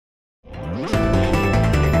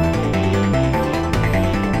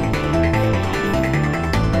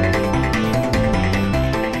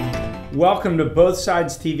Welcome to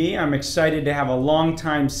Bothsides TV. I'm excited to have a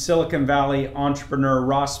longtime Silicon Valley entrepreneur,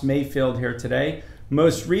 Ross Mayfield, here today.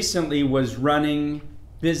 Most recently was running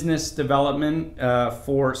business development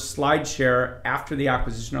for SlideShare after the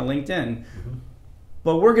acquisition of LinkedIn.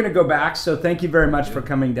 But we're going to go back, so thank you very much for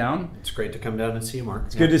coming down. It's great to come down and see you, Mark.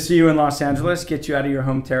 It's good to see you in Los Angeles, get you out of your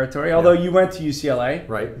home territory, although you went to UCLA.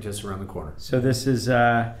 Right, just around the corner. So this is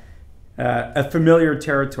a familiar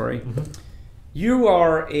territory. You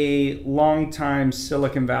are a longtime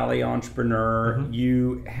Silicon Valley entrepreneur.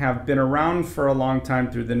 You have been around for a long time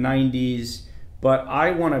through the 90s, but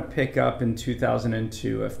I want to pick up in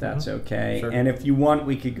 2002 if that's okay. Sure. And if you want,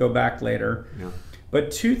 we could go back later.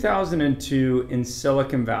 But 2002 in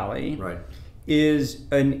Silicon Valley is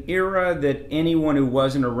an era that anyone who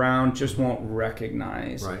wasn't around just won't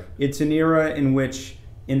recognize. It's an era in which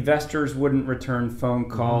investors wouldn't return phone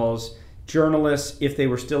calls. Journalists, if they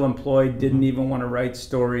were still employed, didn't even want to write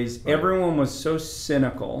stories. Everyone was so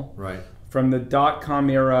cynical from the dot-com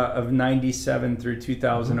era of 97 through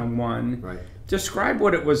 2001. Describe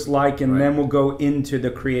what it was like, and then we'll go into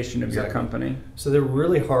the creation of your company. So they're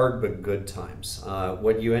really hard but good times.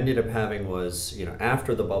 What you ended up having was,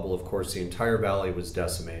 after the bubble, of course, the entire valley was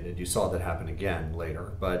decimated. You saw that happen again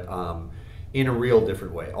later, but in a real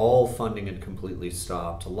different way. All funding had completely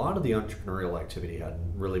stopped. A lot of the entrepreneurial activity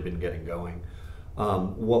hadn't really been getting going.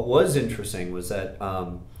 What was interesting was that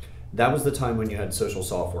that was the time when you had social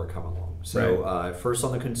software come along. So first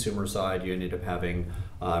on the consumer side, you ended up having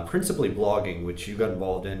principally blogging, which you got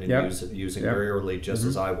involved in and using very early, just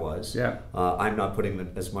as I was. I'm not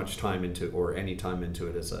putting as much time into or any time into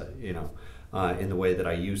it as in the way that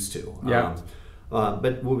I used to.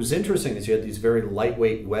 But what was interesting is you had these very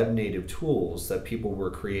lightweight web native tools that people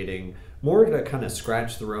were creating more to kind of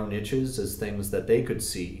scratch their own itches as things that they could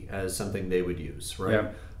see as something they would use,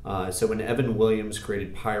 so when Evan Williams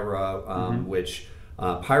created Pyra, which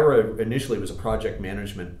Pyra initially was a project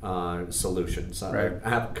management solution,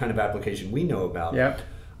 kind of application we know about.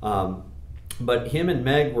 But him and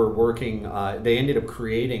Meg were working, they ended up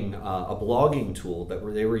creating a blogging tool that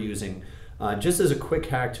they were using just as a quick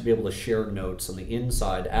hack to be able to share notes on the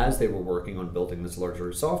inside as they were working on building this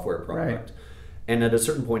larger software product. And at a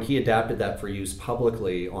certain point, he adapted that for use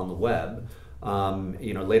publicly on the web.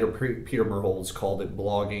 Later Peter Merholz called it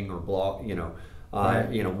blogging or blog,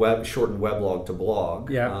 shortened weblog to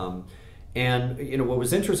blog. And what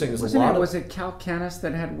was interesting is was it Cal Canis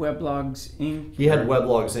that had Weblogs Inc.? He had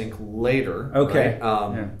Weblogs Inc. later.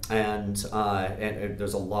 And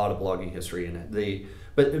there's a lot of blogging history in it.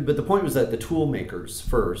 But the point was that the tool makers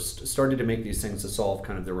first started to make these things to solve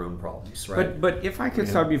kind of their own problems, But if I could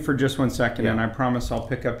stop you for just 1 second, and I promise I'll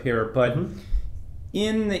pick up here. But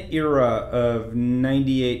in the era of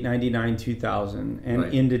 98, 99, 2000, and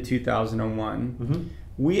into 2001,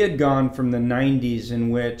 we had gone from the 90s in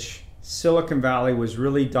which Silicon Valley was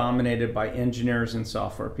really dominated by engineers and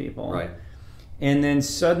software people. And then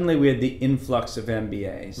suddenly we had the influx of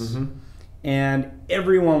MBAs. And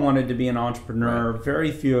everyone wanted to be an entrepreneur. Very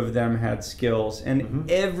few of them had skills. And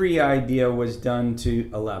every idea was done to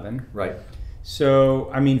 11. So,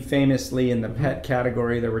 I mean, famously in the pet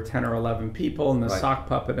category, there were 10 or 11 people, and the sock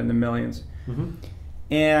puppet in the millions.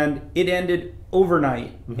 And it ended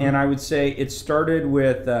overnight. And I would say it started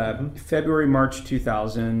with February, March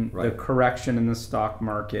 2000, the correction in the stock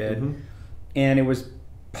market. And it was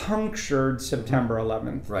punctured September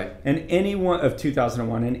 11th. And anyone of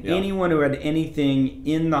 2001, and anyone who had anything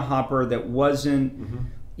in the hopper that wasn't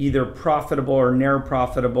either profitable or near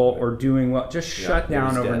profitable or doing well just shut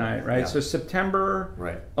down overnight. So September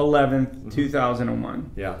 11th,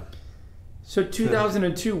 2001. So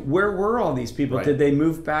 2002, where were all these people? Did they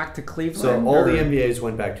move back to Cleveland? So all the MBAs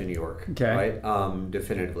went back to New York,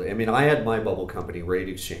 definitively. I mean, I had my bubble company, Rate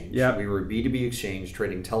Exchange. We were a B2B exchange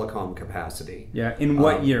trading telecom capacity. In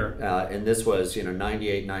what year? And this was,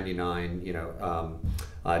 98, 99,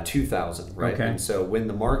 2000, And so when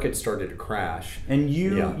the market started to crash. And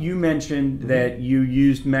you mentioned that you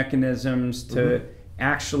used mechanisms to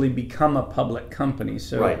actually become a public company.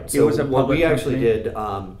 So it was a public what we company. Actually did.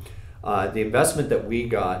 The investment that we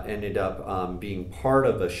got ended up being part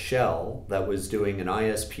of a shell that was doing an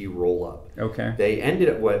ISP roll-up. They ended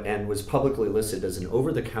up and was publicly listed as an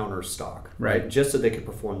over-the-counter stock, just so they could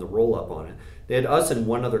perform the roll-up on it. They had us and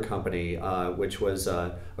one other company, which was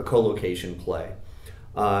a co-location play.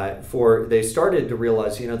 They started to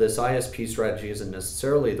realize, this ISP strategy isn't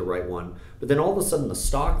necessarily the right one. But then all of a sudden, the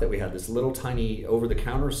stock that we had, this little tiny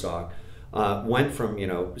over-the-counter stock, went from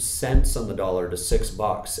cents on the dollar to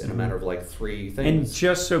 $6 in a matter of like 3 things. And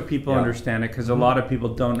just so people understand it, because a lot of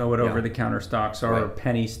people don't know what over-the-counter stocks are or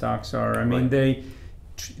penny stocks are. I mean,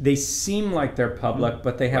 they seem like they're public,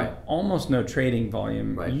 but they have almost no trading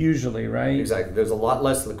volume usually, right? Exactly. There's a lot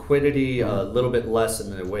less liquidity, a little bit less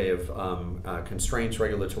in the way of constraints,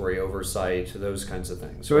 regulatory oversight, those kinds of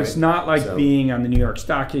things. So it's not like being on the New York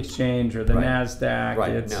Stock Exchange or the NASDAQ.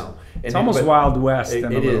 Right. It's almost Wild West.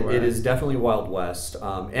 It is definitely Wild West.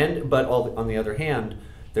 But on the other hand,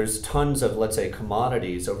 there's tons of, let's say,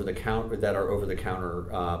 commodities over the counter that are over the counter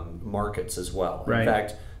markets as well. In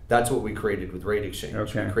fact, that's what we created with Rate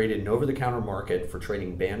Exchange. We created an over-the-counter market for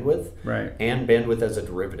trading bandwidth and bandwidth as a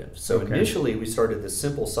derivative. So initially, we started this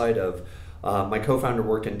simple site of my co-founder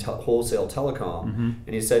worked in wholesale telecom,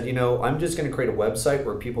 and he said, I'm just going to create a website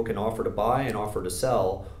where people can offer to buy and offer to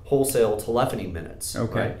sell wholesale telephony minutes.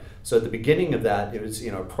 Right? So at the beginning of that, it was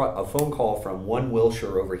a phone call from one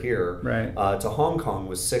Wilshire over here to Hong Kong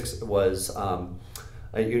was $6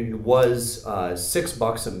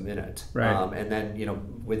 a minute, and then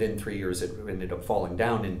within 3 years it ended up falling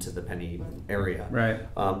down into the penny area.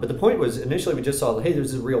 But the point was initially we just saw, hey,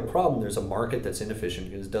 there's a real problem. There's a market that's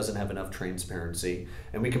inefficient because it doesn't have enough transparency,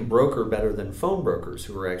 and we can broker better than phone brokers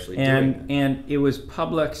who are actually doing it. And it was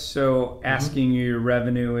public, so asking you your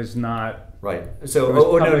revenue is not So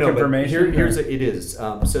no. But here's it is.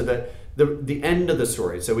 So that. The end of the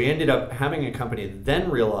story. So we ended up having a company that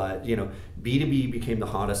then realized, B2B became the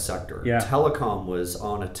hottest sector. Telecom was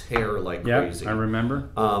on a tear like crazy. I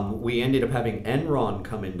remember. We ended up having Enron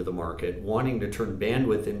come into the market, wanting to turn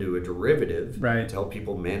bandwidth into a derivative to help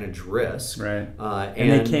people manage risk. And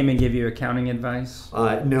they came and gave you accounting advice?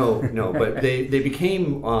 No, but they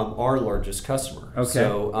became our largest customer.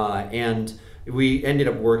 So and we ended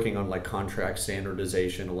up working on like contract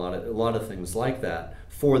standardization, a lot of things like that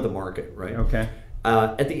for the market,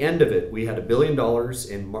 at the end of it, we had $1 billion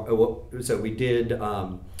in. So we did.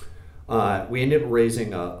 We ended up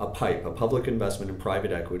raising a public investment in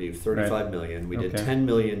private equity of $35 million. We did $10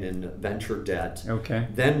 million in venture debt.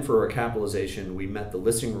 Then for our capitalization, we met the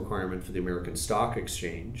listing requirement for the American Stock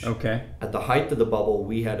Exchange. At the height of the bubble,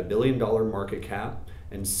 we had $1 billion market cap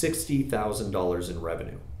and $60,000 in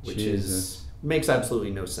revenue, which makes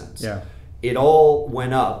absolutely no sense. It all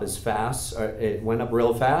went up as fast. It went up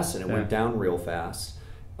real fast, and it went down real fast.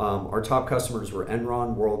 Our top customers were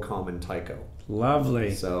Enron, WorldCom, and Tyco.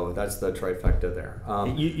 Lovely. So that's the trifecta there.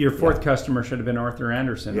 Your fourth customer should have been Arthur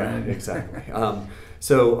Anderson, right? Exactly.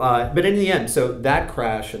 But in the end, so that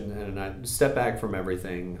crash, and I stepped back from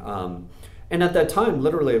everything. And at that time,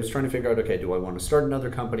 literally, I was trying to figure out, okay, do I want to start another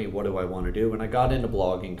company? What do I want to do? And I got into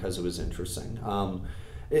blogging because it was interesting.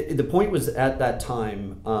 The point was at that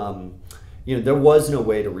time, there was no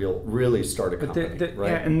way to really start a company,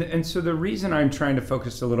 right? And so the reason I'm trying to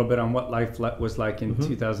focus a little bit on what life was like in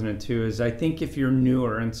 2002 is I think if you're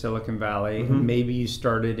newer in Silicon Valley, maybe you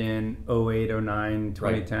started in 08, 09,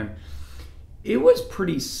 2010, it was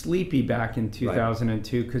pretty sleepy back in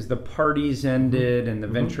 2002 because the parties ended and the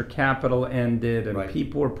venture capital ended and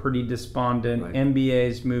people were pretty despondent.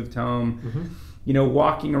 MBAs moved home.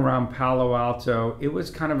 Walking around Palo Alto, it was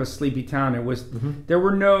kind of a sleepy town. It was there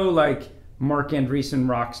were no like Mark Andreessen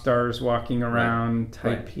rock stars walking around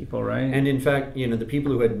type people, right? And in fact, the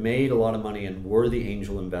people who had made a lot of money and were the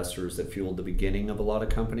angel investors that fueled the beginning of a lot of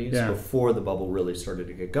companies before the bubble really started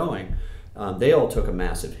to get going, they all took a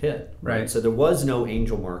massive hit, right? So there was no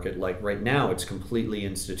angel market like right now. It's completely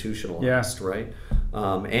institutionalized, right?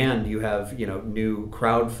 And you have new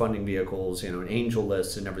crowdfunding vehicles, an angel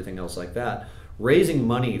list and everything else like that. Raising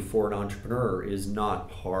money for an entrepreneur is not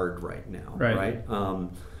hard right now, right?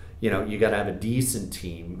 You got to have a decent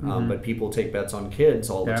team, but people take bets on kids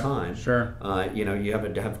all the time. You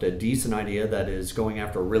have to have a decent idea that is going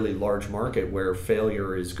after a really large market where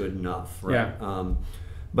failure is good enough, right?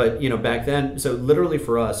 But back then, so literally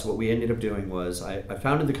for us, what we ended up doing was I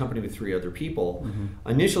founded the company with 3 other people.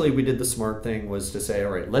 Initially, we did the smart thing was to say,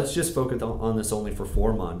 all right, let's just focus on this only for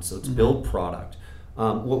 4 months. Let's build product.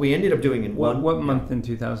 What we ended up doing in what month in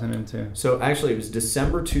 2002? So actually, it was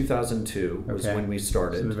December 2002 was when we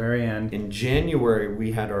started. So the very end. In January,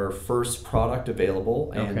 we had our first product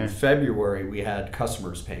available, and in February, we had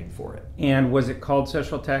customers paying for it. And was it called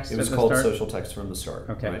Social Text? It was called Social Text from the start.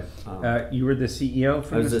 You were the CEO from the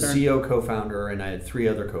start? I was the CEO co-founder, and I had 3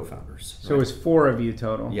 other co-founders. So it was 4 of you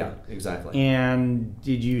total? Yeah, exactly. And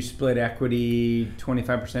did you split equity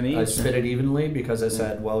 25% each? I split it evenly because I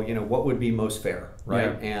said, well, what would be most fair?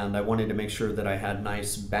 Right, and I wanted to make sure that I had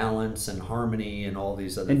nice balance and harmony and all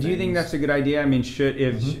these other things. And do you think that's a good idea? I mean,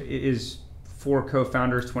 is 4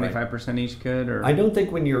 co-founders 25% each good? Or I don't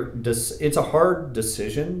think when it's a hard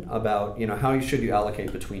decision about how should you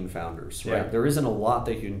allocate between founders. Right, there isn't a lot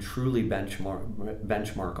that you can truly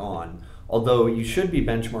benchmark on. Although you should be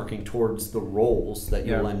benchmarking towards the roles that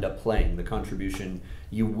you'll end up playing, the contribution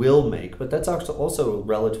you will make, but that's also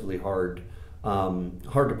relatively hard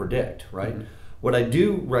to predict, right? Mm-hmm. What I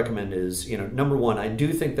do recommend is, number one, I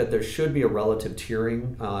do think that there should be a relative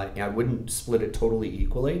tiering. I wouldn't split it totally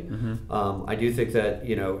equally. Mm-hmm. I do think that,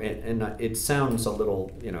 and it sounds a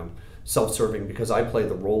little, self-serving because I play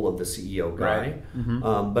the role of the CEO guy. Right.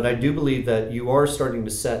 Mm-hmm. But I do believe that you are starting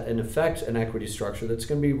to set, in effect, an equity structure that's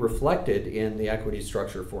going to be reflected in the equity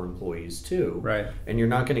structure for employees too. Right. And you're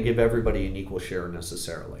not going to give everybody an equal share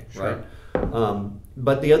necessarily. Sure. Right.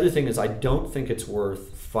 But the other thing is, I don't think it's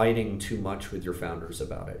worth fighting too much with your founders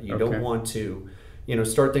about it. You don't want to,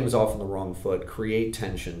 start things off on the wrong foot, create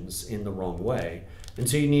tensions in the wrong way. And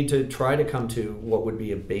so you need to try to come to what would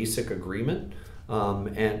be a basic agreement.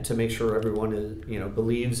 And to make sure everyone is,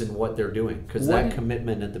 believes in what they're doing, because that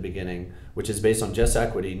commitment at the beginning, which is based on just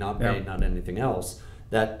equity, not pay, not anything else,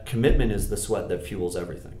 that commitment is the sweat that fuels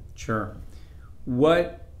everything. Sure.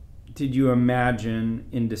 What did you imagine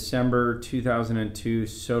in December 2002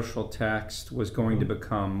 social text was going to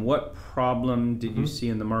become? What problem did you see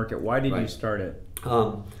in the market? Why did you start it?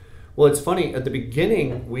 Well, it's funny. At the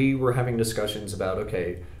beginning, we were having discussions about,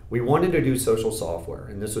 we wanted to do social software,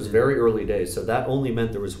 and this was very early days, so that only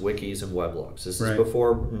meant there was wikis and weblogs. This is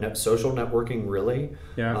before social networking, really,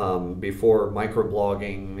 before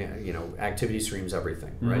microblogging, activity streams,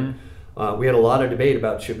 everything, right? We had a lot of debate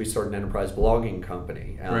about should we start an enterprise blogging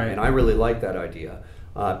company, and I really liked that idea.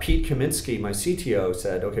 Pete Kaminsky, my CTO,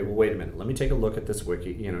 said, okay, well, wait a minute. Let me take a look at this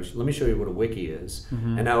wiki. Let me show you what a wiki is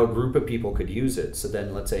and how a group of people could use it. So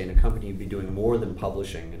then, let's say in a company, you'd be doing more than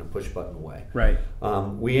publishing in a push-button way. Right.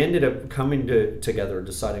 We ended up coming together,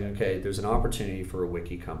 deciding, okay, there's an opportunity for a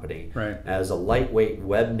wiki company as a lightweight,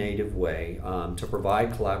 web-native way to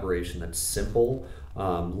provide collaboration that's simple,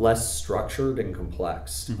 less structured and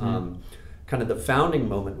complex. Kind of the founding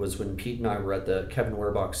moment was when Pete and I were at the Kevin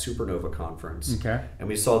Werbach Supernova conference, and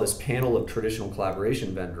we saw this panel of traditional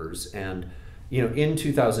collaboration vendors. And in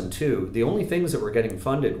 2002, the only things that were getting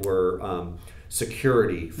funded were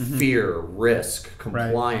security, fear, risk,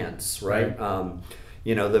 compliance, right?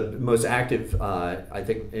 The most active, I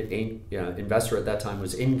think, investor at that time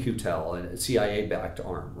was In-Q-Tel, a CIA-backed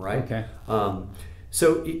arm, right?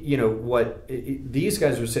 So, these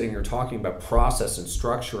guys are sitting here talking about process and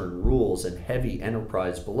structure and rules and heavy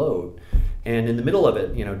enterprise bloat. And in the middle of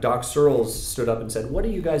it, Doc Searles stood up and said, what are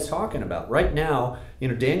you guys talking about? Right now,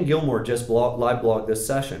 Dan Gilmore just live blogged this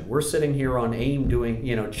session. We're sitting here on AIM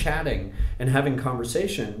doing, chatting and having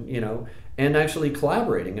conversation, and actually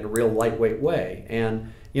collaborating in a real lightweight way.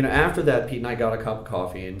 And, after that, Pete and I got a cup of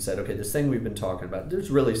coffee and said, okay, this thing we've been talking about, there's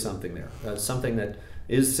really something there, something that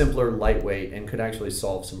is simpler, lightweight, and could actually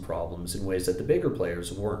solve some problems in ways that the bigger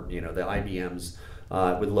players weren't, the IBMs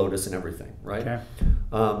with Lotus and everything, right?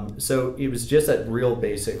 So it was just that real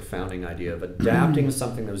basic founding idea of adapting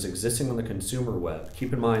something that was existing on the consumer web.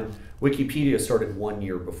 Keep in mind, Wikipedia started 1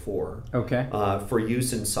 year before for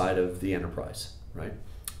use inside of the enterprise, right?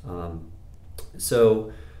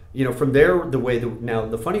 So, from there, now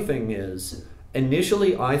the funny thing is,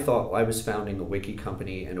 initially, I thought I was founding a wiki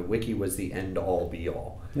company, and a wiki was the end-all,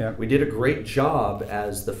 be-all. We did a great job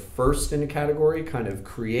as the first in a category, kind of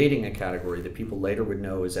creating a category that people later would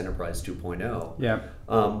know as Enterprise 2.0.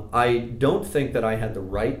 I don't think that I had the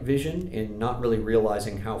right vision in not really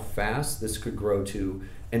realizing how fast this could grow to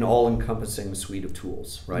an all-encompassing suite of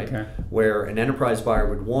tools, right? Where an enterprise buyer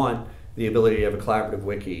would want the ability to have a collaborative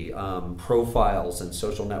wiki, profiles and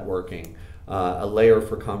social networking, a layer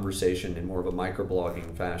for conversation in more of a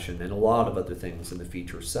microblogging fashion, and a lot of other things in the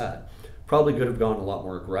feature set. Probably could have gone a lot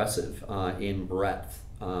more aggressive in breadth.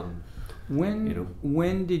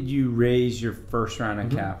 When did you raise your first round of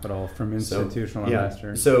capital from institutional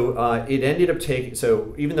investors? So it ended up taking,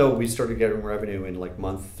 so even though we started getting revenue in like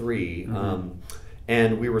month 3,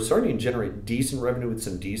 and we were starting to generate decent revenue with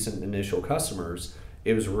some decent initial customers,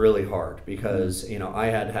 it was really hard because I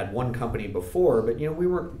had one company before, but we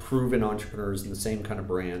weren't proven entrepreneurs in the same kind of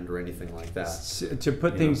brand or anything like that. To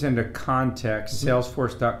put things into context,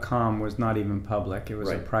 Salesforce.com was not even public. It was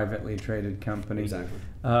a privately traded company. Exactly.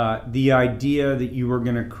 The idea that you were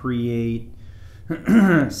going to create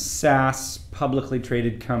SaaS publicly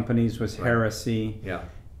traded companies was heresy.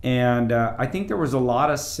 And I think there was a lot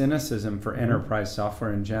of cynicism for enterprise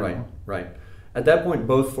software in general. Right. At that point,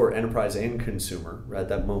 both for enterprise and consumer, at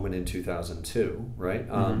that moment in 2002, right?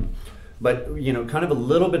 But kind of a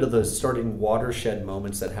little bit of the starting watershed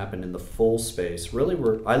moments that happened in the full space really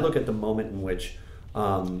were, I look at the moment in which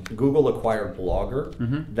Google acquired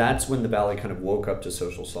Blogger. That's when the valley kind of woke up to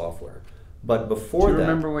social software. But before that, do you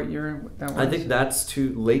remember what year that was? I think that's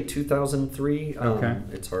late 2003. Okay.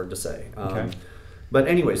 It's hard to say. Okay. But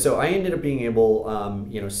anyway, so I ended up being able,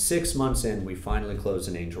 6 months in, we finally closed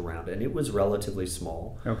an angel round, and it was relatively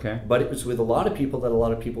small. Okay. But it was with a lot of people that a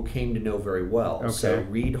lot of people came to know very well. Okay. So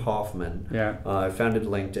Reid Hoffman, founded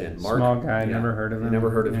LinkedIn. Mark, small guy, never heard of him. Never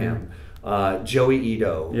heard of him. Joey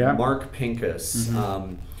Ito, Mark Pincus.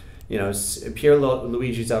 Pierre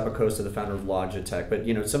Luigi Zappacosta, the founder of Logitech, but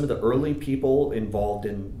some of the early people involved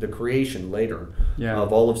in the creation later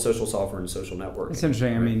of all of social software and social networking. It's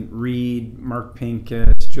interesting. Right? I mean, Reid, Mark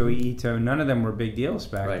Pincus, Joey Ito, none of them were big deals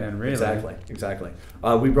back then, really. Exactly.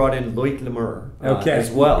 We brought in Loic Lemur as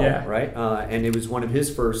well, right? And it was one of his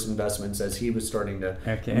first investments as he was starting to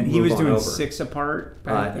and he was doing 6 Apart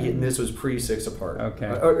back then? And this was pre-6 Apart.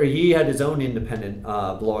 Okay. He had his own independent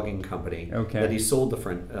blogging company that he sold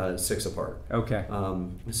the 6 Apart. Okay.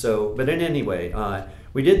 But in any way,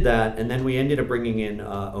 we did that, and then we ended up bringing in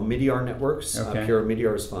Omidyar Networks, Pierre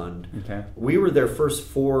Omidyar's fund. Okay. We were their first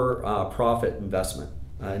for-profit investment.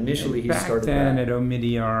 Initially, he started back then at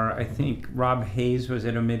Omidyar. I think Rob Hayes was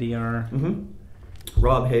at Omidyar.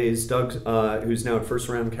 Rob Hayes, Doug, who's now at First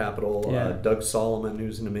Round Capital, Doug Solomon,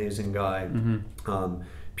 who's an amazing guy.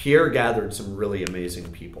 Pierre gathered some really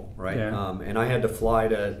amazing people, right? And I had to fly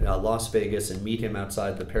to Las Vegas and meet him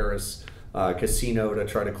outside the Paris casino to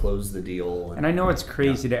try to close the deal. And I know it's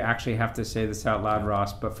crazy to actually have to say this out loud,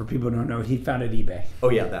 Ross, but for people who don't know, he founded eBay. Oh,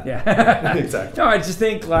 yeah, that. Exactly. No, I just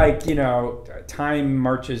think time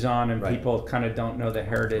marches on and people kind of don't know the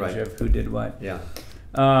heritage of who did what. Yeah.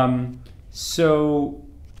 So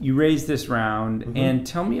you raised this round, and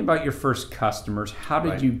tell me about your first customers. How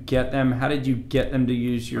did you get them? How did you get them to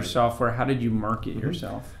use your software? How did you market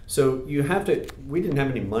yourself? So we didn't have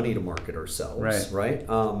any money to market ourselves, right?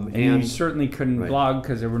 And you certainly couldn't blog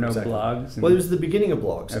because there were no blogs. Well, it was the beginning of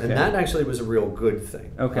blogs, and that actually was a real good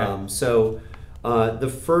thing. Okay. The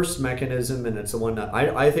first mechanism, and it's the one that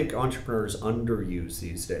I think entrepreneurs underuse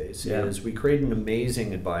these days, is we created an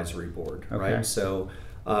amazing advisory board, right? So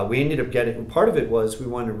we ended up getting, part of it was we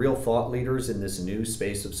wanted real thought leaders in this new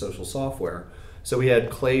space of social software. So we had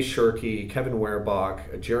Clay Shirky, Kevin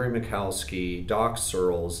Werbach, Jerry Michalski, Doc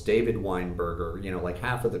Searles, David Weinberger,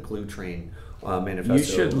 half of the Clue Train manifesto. You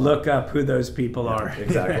should look up who those people are.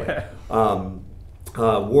 Exactly.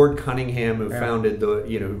 Ward Cunningham, who founded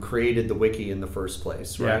who created the wiki in the first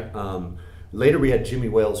place, right? Later we had Jimmy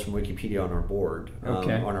Wales from Wikipedia on our board,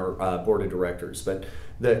 on our board of directors, but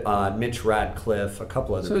Mitch Radcliffe, a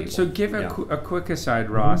couple other people. So give a quick aside,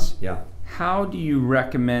 Ross. How do you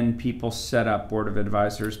recommend people set up board of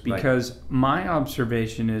advisors? Because my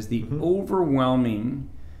observation is the overwhelming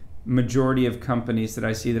majority of companies that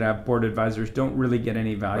I see that have board advisors don't really get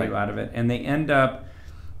any value out of it, and they end up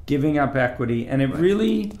giving up equity, and it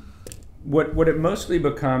really, what it mostly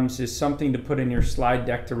becomes is something to put in your slide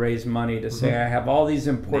deck to raise money to say I have all these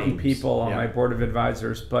important people on my board of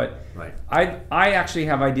advisors, but I actually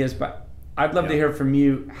have ideas, but I'd love to hear from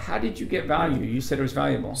you. How did you get value? You said it was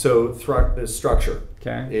valuable. So structure.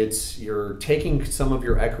 Okay. It's you're taking some of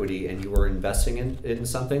your equity and you are investing in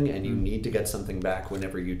something, and you need to get something back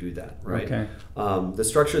whenever you do that, right? Okay. The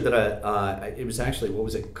structure that it was actually, what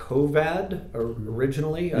was it, Covad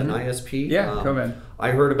originally, an ISP? Yeah, Covad.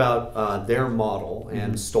 I heard about their model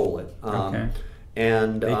and stole it. Okay.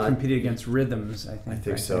 And they competed against Rhythms, I think. I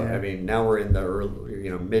think so. Yeah. I mean, now we're in the early,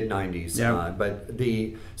 mid '90s.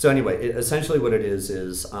 So anyway, essentially what it is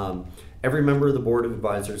every member of the board of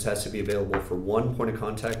advisors has to be available for one point of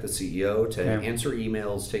contact, the CEO, to answer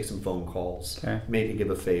emails, take some phone calls, maybe give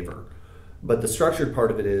a favor. But the structured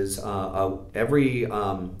part of it is every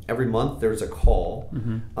month there's a call,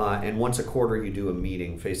 and once a quarter you do a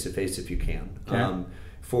meeting face to face if you can. Okay.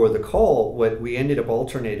 For the call, what we ended up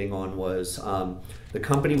alternating on was the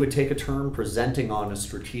company would take a turn presenting on a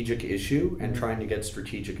strategic issue and trying to get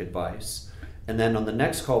strategic advice. And then on the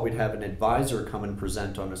next call, we'd have an advisor come and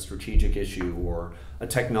present on a strategic issue or a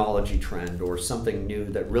technology trend or something new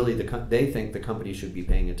that really they think the company should be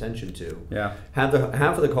paying attention to. Yeah. Have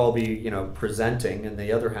half of the call be presenting and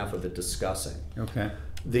the other half of it discussing. Okay.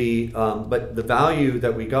 But the value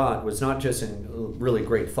that we got was not just in really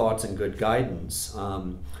great thoughts and good guidance,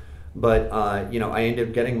 but I ended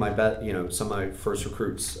up getting some of my first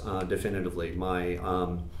recruits definitively.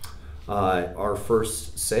 Our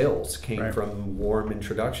first sales came from warm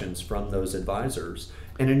introductions from those advisors.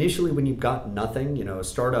 And initially, when you've got nothing, a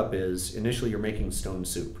startup is initially you're making stone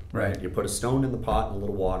soup. Right. You put a stone in the pot and a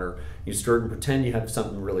little water. You stir it and pretend you have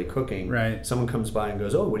something really cooking. Right. Someone comes by and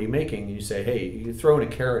goes, "Oh, what are you making?" And you say, "Hey, you throw in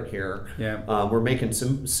a carrot here. Yeah. We're making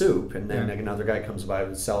some soup." And then another guy comes by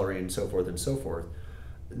with celery and so forth and so forth.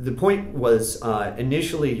 the point was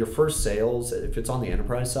initially your first sales, if it's on the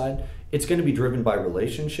enterprise side, it's going to be driven by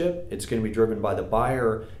relationship. It's going to be driven by the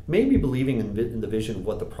buyer, maybe believing in the vision of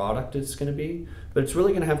what the product is going to be, but it's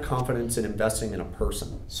really going to have confidence in investing in a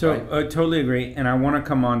person. So right? I totally agree, and I want to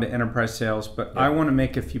come on to enterprise sales, but Yeah. I want to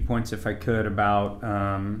make a few points, if I could, about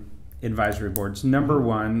advisory boards. Number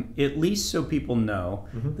one, at least so people know,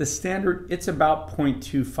 the standard, it's about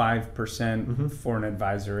 0.25% for an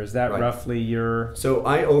advisor. Is that Right. roughly your... So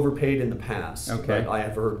I overpaid in the past, Okay. but I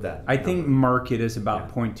have heard that. I think market is about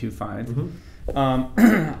 0.25.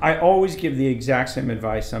 Mm-hmm. I always give the exact same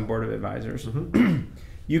advice on board of advisors.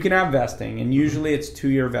 You can have vesting, and usually it's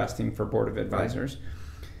 2-year vesting for board of advisors.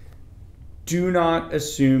 Do not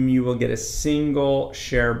assume you will get a single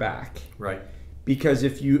share back. Right. Because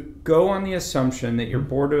if you go on the assumption that your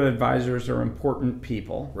board of advisors are important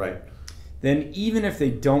people, Right. then even if they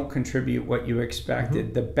don't contribute what you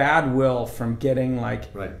expected, the bad will from getting like,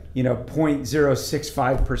 Right.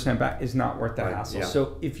 0.065% back is not worth the Right, hassle. yeah.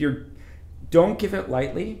 So if don't give it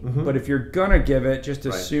lightly, but if you're gonna give it, just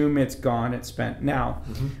assume it's gone, it's spent. Now,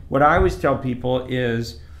 what I always tell people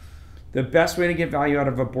is the best way to get value out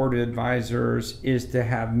of a board of advisors is to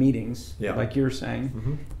have meetings, like you're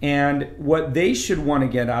saying. And what they should want to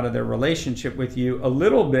get out of their relationship with you a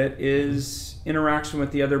little bit is interaction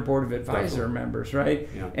with the other board of advisor members, right?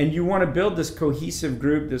 Yeah. And you want to build this cohesive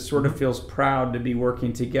group that sort of feels proud to be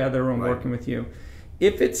working together and working with you.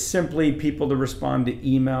 If it's simply people to respond to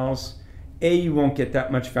emails, A, you won't get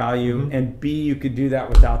that much value, and B, you could do that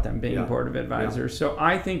without them being board of advisors. So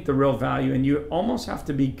I think the real value, and you almost have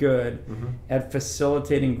to be good at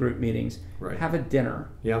facilitating group meetings. Have a dinner.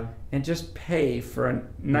 And just pay for a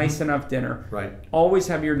nice enough dinner. Always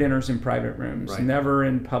have your dinners in private rooms, never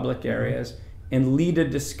in public areas, and lead a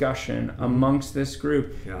discussion amongst this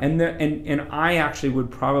group. And I actually would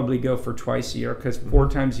probably go for twice a year, because 4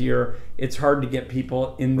 times a year, it's hard to get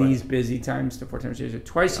people in these busy times to 4 times a year. So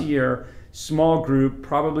twice a year, small group,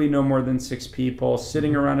 probably no more than 6 people,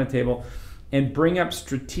 sitting around a table, and bring up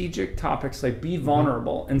strategic topics, like be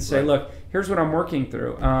vulnerable and say, look, here's what I'm working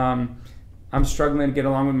through. I'm struggling to get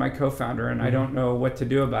along with my co-founder, and I don't know what to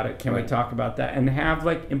do about it. Can we talk about that? And have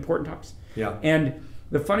like important topics. And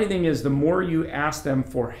the funny thing is, the more you ask them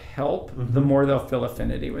for help, the more they'll feel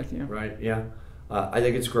affinity with you. I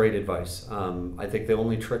think it's great advice. I think the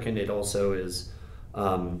only trick in it also is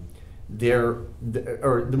the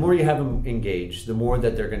more you have them engaged, the more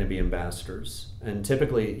that they're going to be ambassadors. And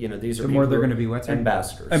typically, these are the more they're going to be what?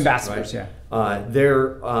 Ambassadors. Ambassadors,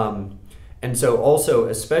 right? And so also,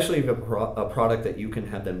 especially if a product that you can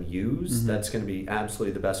have them use, that's going to be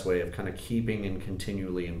absolutely the best way of kind of keeping and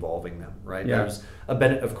continually involving them, right? There's a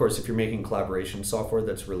benefit, of course, if you're making collaboration software,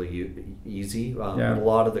 that's really easy. But a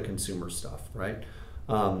lot of the consumer stuff, right?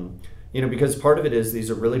 Because part of it is these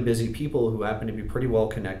are really busy people who happen to be pretty well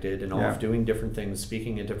connected and off doing different things,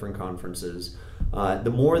 speaking at different conferences. The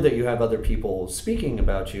more that you have other people speaking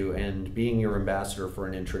about you and being your ambassador for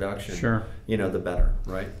an introduction, the better,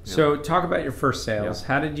 right? So talk about your first sales.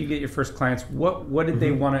 How did you get your first clients? What did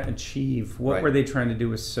they want to achieve? What were they trying to do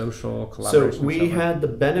with social collaboration? So we had the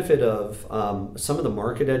benefit of some of the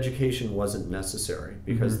market education wasn't necessary,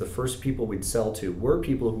 because the first people we'd sell to were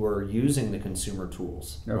people who were using the consumer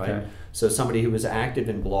tools, right? So somebody who was active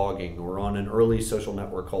in blogging or on an early social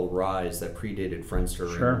network called Rise that predated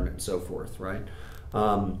Friendster and so forth, right?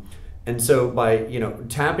 And so by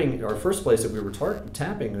tapping, our first place that we were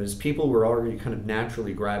tapping was people who were already kind of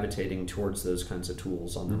naturally gravitating towards those kinds of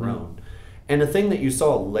tools on their own. And the thing that you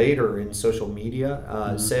saw later in social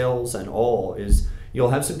media sales and all is you'll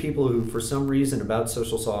have some people who, for some reason about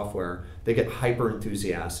social software, they get hyper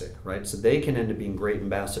enthusiastic, right? So they can end up being great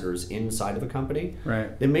ambassadors inside of a company.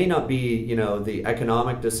 They may not be, the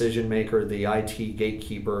economic decision maker, the IT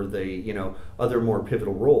gatekeeper, the, other more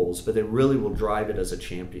pivotal roles, but they really will drive it as a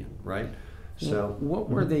champion, right? So what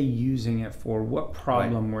were they using it for? What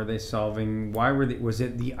problem were they solving? Why were they? Was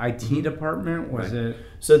it the IT department? Was it?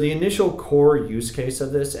 So the initial core use case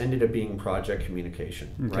of this ended up being project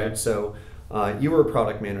communication, right? So you were a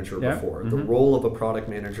product manager before. The role of a product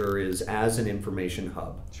manager is as an information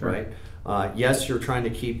hub, right? Yes, you're trying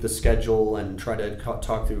to keep the schedule and try to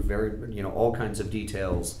talk through all kinds of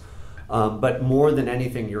details. But more than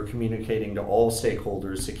anything, you're communicating to all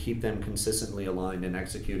stakeholders to keep them consistently aligned and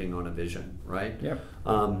executing on a vision, right?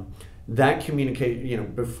 That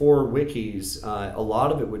communicate, before wikis, a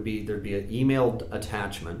lot of it would be, there'd be emailed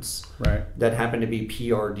attachments that happen to be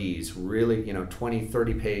PRDs, really, 20,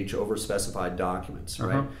 30 page overspecified documents,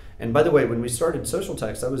 right? And by the way, when we started Social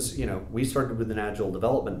Text, that was, we started with an agile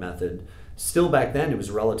development method. Still back then, it was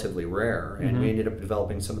relatively rare, and we ended up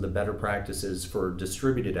developing some of the better practices for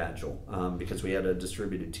distributed Agile because we had a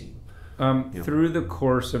distributed team. Through the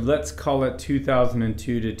course of, let's call it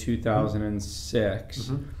 2002 to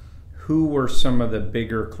 2006, who were some of the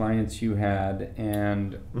bigger clients you had,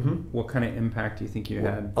 and what kind of impact do you think you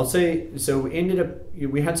had? I'll say, so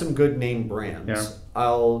we had some good name brands. Yeah.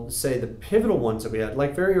 I'll say the pivotal ones that we had,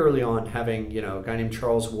 like very early on, having a guy named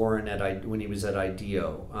Charles Warren when he was at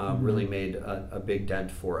IDEO, really made a big dent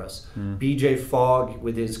for us. BJ Fogg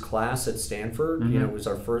with his class at Stanford, was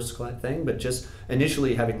our first thing, but just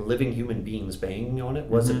initially having living human beings banging on it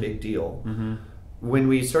was a big deal. When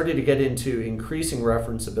we started to get into increasing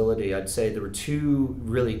referenceability, I'd say there were two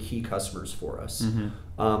really key customers for us.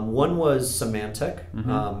 One was Symantec,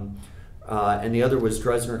 and the other was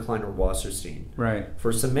Dresdner Kleiner Wasserstein. Right.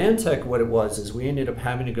 For Symantec, what it was is we ended up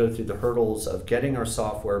having to go through the hurdles of getting our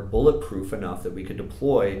software bulletproof enough that we could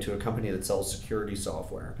deploy to a company that sells security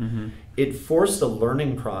software. It forced a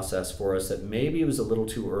learning process for us that maybe was a little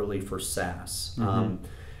too early for SaaS.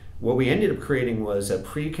 What we ended up creating was a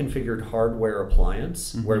pre-configured hardware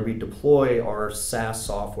appliance where we deploy our SaaS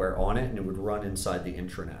software on it, and it would run inside the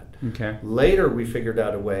intranet. Okay. Later, we figured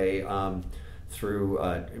out a way through,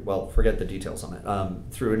 forget the details on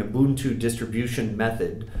it, through an Ubuntu distribution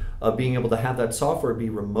method of being able to have that software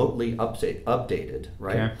be remotely updated,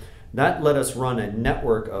 right? Okay. That let us run a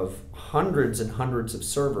network of hundreds and hundreds of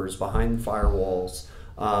servers behind firewalls,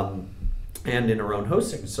 and in our own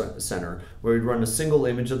hosting center, where we'd run a single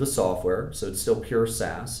image of the software, so it's still pure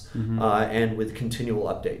SaaS, and with continual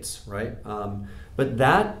updates, right? But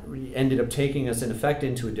that ended up taking us, in effect,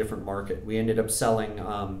 into a different market. We ended up selling,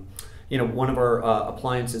 one of our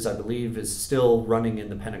appliances, I believe, is still running in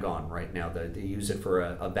the Pentagon right now. They use it for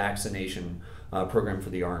a vaccination program for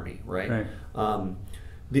the Army, right?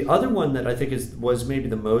 The other one that I think was maybe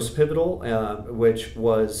the most pivotal, which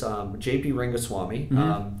was JP Rangaswamy.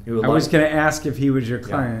 Who I was going to ask if he was your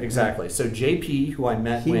client. Yeah, exactly. So JP, who I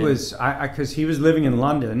met because he was living in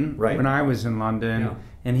London when I was in London,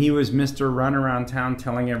 and he was Mr. Run Around Town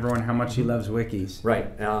telling everyone how much he loves wikis.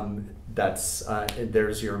 Right.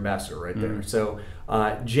 There's your ambassador right there. So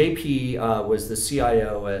JP was the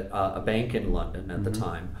CIO at a bank in London at the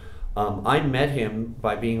time. I met him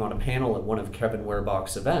by being on a panel at one of Kevin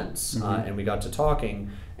Werbach's events, and we got to talking,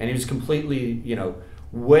 and he was completely,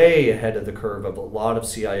 way ahead of the curve of a lot of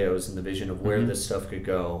CIOs and the vision of where this stuff could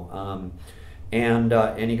go, and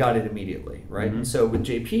he got it immediately, right? And so with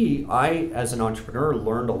JP, I, as an entrepreneur,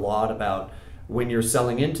 learned a lot about when you're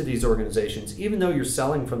selling into these organizations, even though you're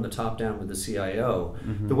selling from the top down with the CIO,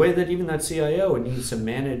 the way that even that CIO needs to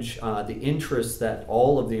manage the interests that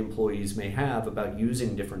all of the employees may have about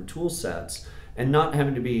using different tool sets, and not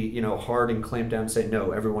having to be hard and clamp down and say,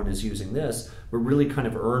 no, everyone is using this, but really kind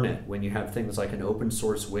of earn it when you have things like an open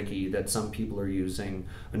source wiki that some people are using,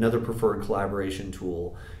 another preferred collaboration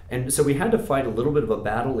tool. And so we had to fight a little bit of a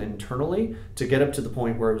battle internally to get up to the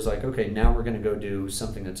point where it was like, okay, now we're going to go do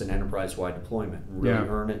something that's an enterprise-wide deployment and really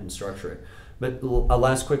earn it and structure it. But a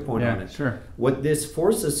last quick point on it. Sure. What this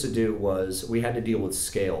forced us to do was we had to deal with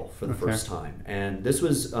scale for the first time. And this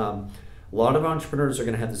was, a lot of entrepreneurs are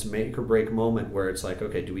going to have this make or break moment where it's like,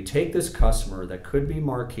 okay, do we take this customer that could be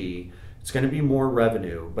marquee, it's going to be more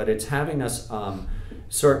revenue, but it's having us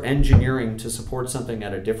start engineering to support something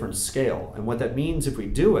at a different scale. And what that means if we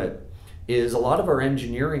do it is a lot of our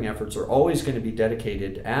engineering efforts are always going to be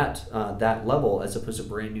dedicated at that level, as opposed to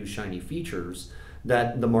brand new shiny features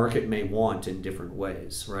that the market may want in different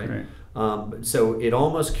ways, right? So it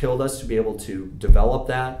almost killed us to be able to develop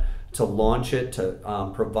that, to launch it,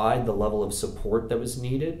 to provide the level of support that was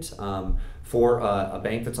needed for a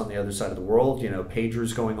bank that's on the other side of the world,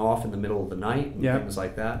 pagers going off in the middle of the night and things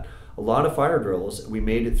like that. A lot of fire drills. We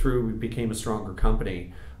made it through. We became a stronger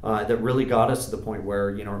company that really got us to the point where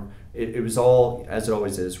it was all, as it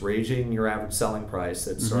always is, raising your average selling price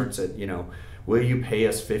that starts at will you pay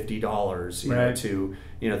us $50 to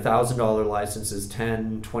 $1,000 licenses,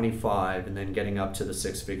 10, 25, and then getting up to the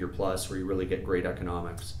six-figure plus where you really get great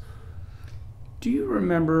economics. Do you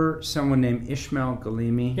remember someone named Ishmael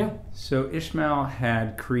Galimi? Yeah. So Ishmael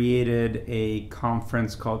had created a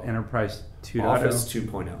conference called Enterprise 2.0. Office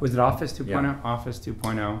 2.0. Was it Office 2.0? Yeah. Office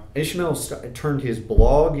 2.0. Ishmael turned his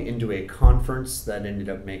blog into a conference that ended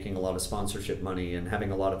up making a lot of sponsorship money and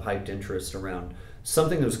having a lot of hyped interest around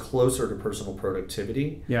something that was closer to personal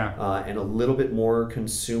productivity, and a little bit more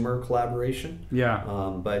consumer collaboration.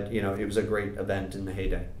 But it was a great event in the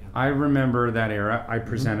heyday. I remember that era. I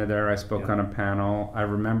presented there. I spoke on a panel. I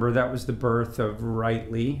remember that was the birth of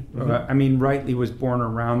Writely. Writely was born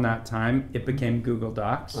around that time. It became Google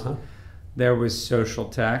Docs. There was social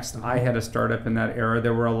text. I had a startup in that era.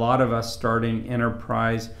 There were a lot of us starting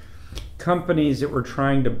enterprise companies that were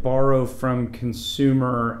trying to borrow from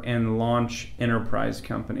consumer and launch enterprise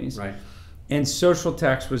companies. Right. And social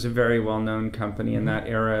text was a very well-known company in that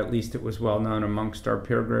era. At least it was well-known amongst our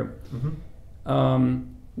peer group.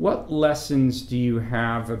 What lessons do you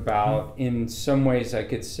have about, in some ways I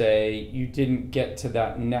could say, you didn't get to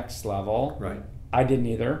that next level? Right. I didn't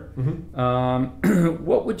either.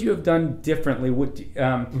 What would you have done differently?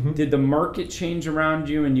 Did the market change around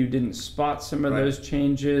you and you didn't spot some of those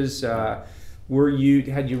changes? Had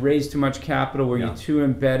you raised too much capital? Were you too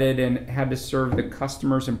embedded and had to serve the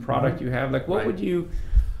customers and product you have? Like, what would you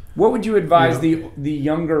advise the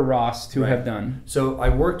younger Ross to have done? So I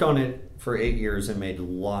worked on it for 8 years and made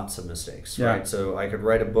lots of mistakes, right? So I could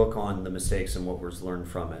write a book on the mistakes and what was learned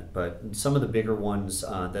from it. But some of the bigger ones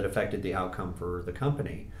that affected the outcome for the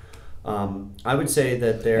company, I would say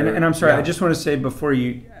that there... And I'm sorry, I just want to say before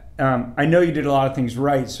you... I know you did a lot of things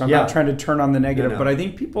right, so I'm not trying to turn on the negative, but I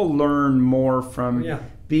think people learn more from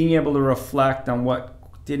being able to reflect on what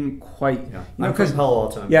didn't quite... I'm from Palo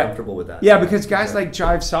Alto, I'm comfortable with that. Yeah, because guys like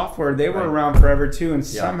Jive Software, they were around forever too, and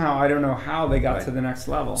somehow, I don't know how they got to the next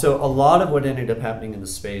level. So a lot of what ended up happening in the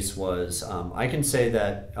space was, I can say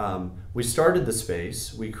that we started the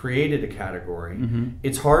space, we created a category.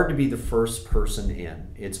 It's hard to be the first person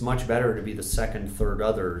in. It's much better to be the second, third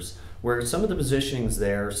others, where some of the positionings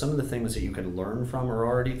there, some of the things that you can learn from are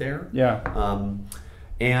already there.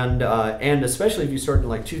 And especially if you start in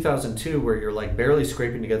like 2002, where you're like barely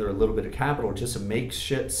scraping together a little bit of capital just to make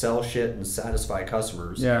shit, sell shit, and satisfy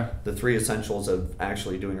customers. The three essentials of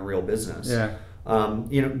actually doing a real business.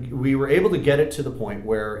 We were able to get it to the point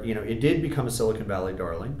where it did become a Silicon Valley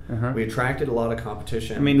darling. We attracted a lot of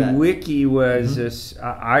competition. I mean, Wiki was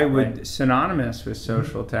synonymous with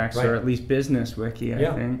social text, or at least business Wiki.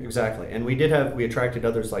 I think exactly. And we attracted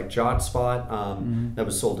others like JotSpot that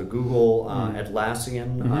was sold to Google.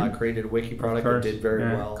 Atlassian created a Wiki product that did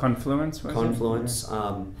very well. Confluence. But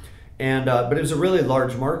it was a really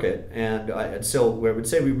large market, and so I would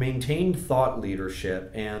say we maintained thought leadership,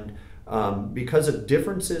 and because of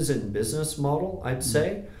differences in business model, I'd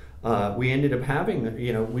say, we ended up having,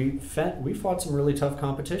 we fought some really tough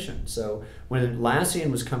competition. So when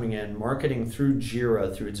Atlassian was coming in, marketing through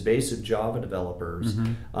Jira, through its base of Java developers,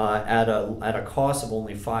 at a cost of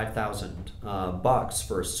only $5,000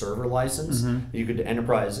 for a server license, you could do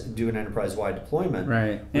an enterprise-wide deployment.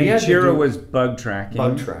 And Jira was bug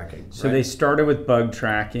tracking. So they started with bug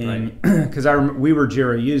tracking because we were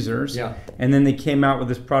Jira users, and then they came out with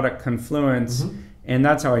this product Confluence. And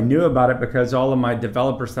that's how I knew about it, because all of my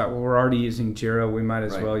developers thought, well, we're already using Jira, we might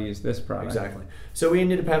as well use this product. Exactly. So we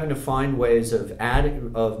ended up having to find ways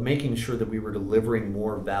of making sure that we were delivering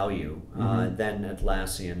more value than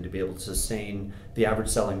Atlassian to be able to sustain the average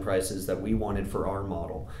selling prices that we wanted for our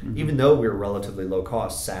model, even though we were relatively low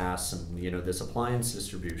cost SaaS and this appliance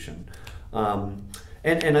distribution.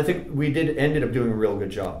 And I think we ended up doing a real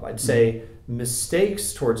good job. I'd say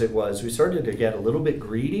mistakes towards it was we started to get a little bit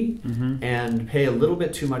greedy and pay a little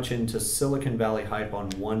bit too much into Silicon Valley hype on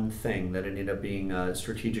one thing that ended up being a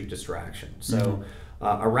strategic distraction. So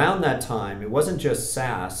around that time, it wasn't just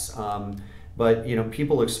SaaS, but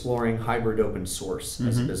people exploring hybrid open source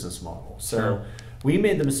as a business model. So we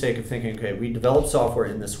made the mistake of thinking, okay, we develop software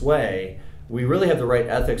in this way, we really have the right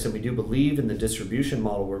ethics, and we do believe in the distribution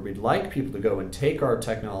model where we'd like people to go and take our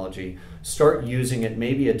technology, start using it,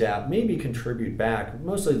 maybe adapt, maybe contribute back,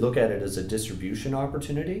 mostly look at it as a distribution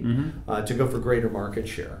opportunity to go for greater market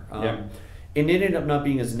share. It ended up not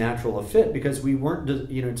being as natural a fit because we weren't,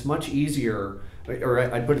 it's much easier, or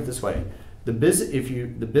I'd put it this way, the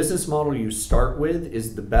business model you start with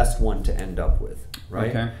is the best one to end up with,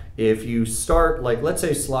 right? If you start, like, let's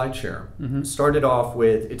say SlideShare, started off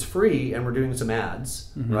with, it's free and we're doing some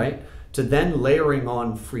ads, right? To then layering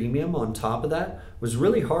on freemium on top of that was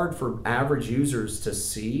really hard for average users to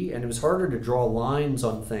see, and it was harder to draw lines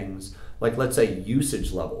on things like, let's say,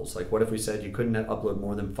 usage levels. Like, what if we said you couldn't upload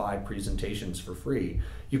more than 5 presentations for free?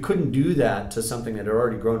 You couldn't do that to something that had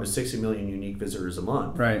already grown to 60 million unique visitors a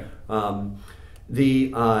month. But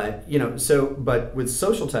with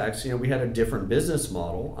social text, we had a different business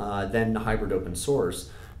model than hybrid open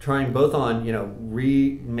source. Trying both on,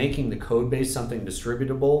 making the code base something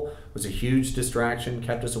distributable was a huge distraction,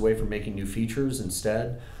 kept us away from making new features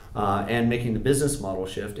instead. And making the business model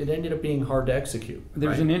shift, it ended up being hard to execute.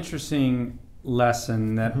 There's an interesting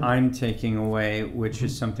lesson that I'm taking away, which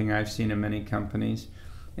is something I've seen in many companies.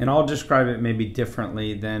 And I'll describe it maybe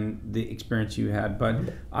differently than the experience you had. But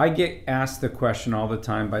I get asked the question all the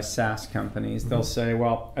time by SaaS companies. They'll say,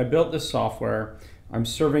 well, I built this software. I'm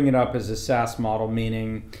serving it up as a SaaS model,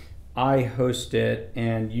 meaning I host it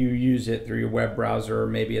and you use it through your web browser or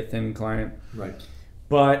maybe a thin client. Right.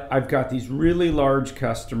 But I've got these really large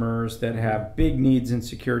customers that have big needs and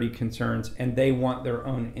security concerns, and they want their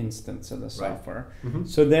own instance of the software. Mm-hmm.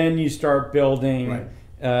 So then you start building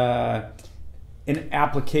an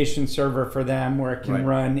application server for them where it can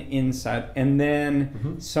run inside. And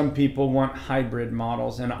then some people want hybrid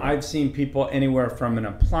models. And I've seen people anywhere from an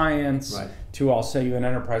appliance to I'll sell you an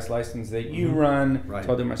enterprise license that you run. So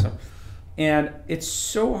I'll do it myself. And it's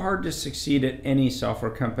so hard to succeed at any software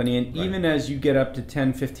company. And even as you get up to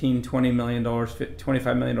 10, 15, $20 million,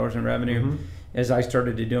 $25 million in revenue, as I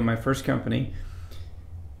started to do in my first company,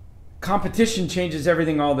 competition changes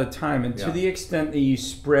everything all the time. And to the extent that you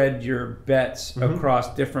spread your bets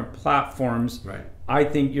across different platforms, I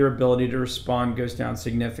think your ability to respond goes down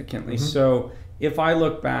significantly. So if I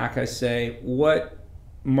look back, I say, what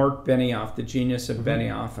Mark Benioff, the genius of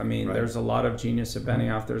Benioff. I mean, there's a lot of genius of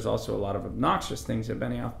Benioff. There's also a lot of obnoxious things at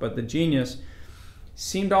Benioff. But the genius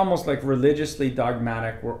seemed almost like religiously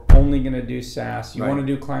dogmatic. We're only going to do SaaS. You want to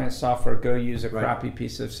do client software, go use a crappy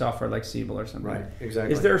piece of software like Siebel or something. Right,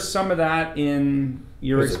 exactly. Is there some of that in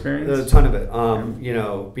your experience? There's a ton of it. You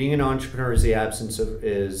know, being an entrepreneur is the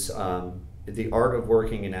art of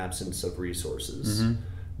working in absence of resources.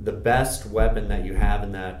 The best weapon that you have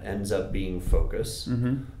in that ends up being focus.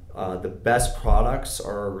 The best products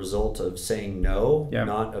are a result of saying no,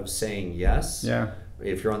 not of saying yes.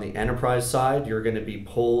 If you're on the enterprise side, you're going to be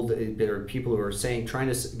pulled. There are people who are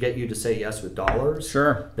trying to get you to say yes with dollars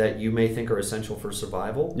that you may think are essential for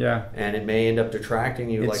survival. And it may end up detracting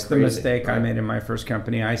you like crazy. It's the mistake I made in my first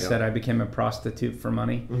company. I said I became a prostitute for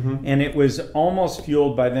money. And it was almost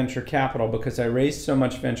fueled by venture capital because I raised so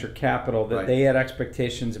much venture capital that they had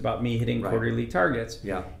expectations about me hitting quarterly targets.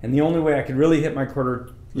 And the only way I could really hit my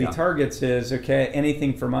quarterly targets is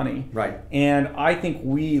anything for money. And I think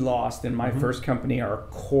we lost in my first company our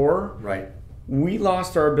core. We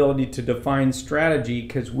lost our ability to define strategy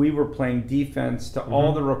because we were playing defense to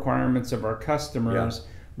all the requirements of our customers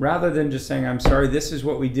rather than just saying, I'm sorry, this is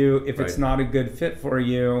what we do. If it's not a good fit for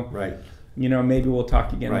you, you know, maybe we'll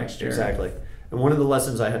talk again next year. Exactly. And one of the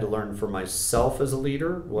lessons I had to learn for myself as a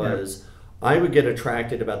leader was I would get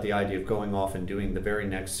attracted about the idea of going off and doing the very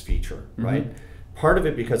next feature, Part of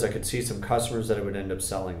it because I could see some customers that I would end up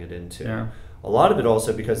selling it into. A lot of it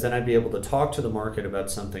also because then I'd be able to talk to the market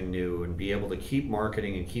about something new and be able to keep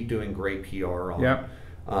marketing and keep doing great PR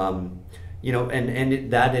on. You know,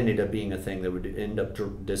 that ended up being a thing that would end up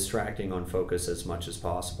distracting on focus as much as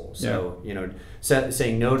possible. So, you know,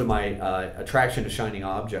 saying no to my attraction to shiny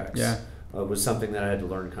objects was something that I had to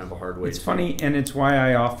learn kind of a hard way. It's funny, and it's why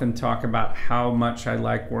I often talk about how much I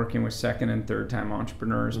like working with second and third time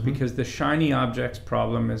entrepreneurs because the shiny objects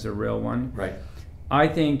problem is a real one. I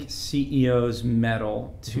think CEOs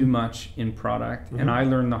meddle too much in product, and I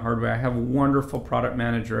learned the hard way. I have a wonderful product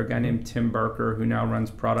manager, a guy named Tim Barker, who now runs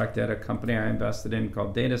product at a company I invested in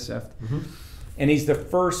called DataSift. And he's the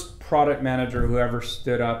first product manager who ever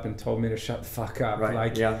stood up and told me to shut the fuck up.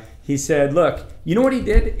 He said, look, you know what he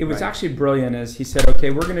did? It was actually brilliant. Is he said,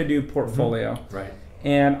 okay, we're going to do portfolio.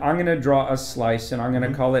 And I'm going to draw a slice, and I'm going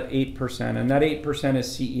to call it 8%. And that 8% is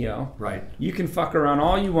CEO. You can fuck around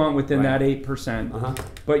all you want within that 8%,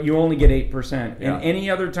 but you only get 8%. And any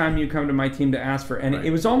other time you come to my team to ask for, and it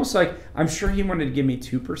was almost like, I'm sure he wanted to give me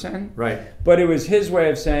 2%. But it was his way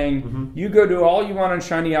of saying, you go do all you want on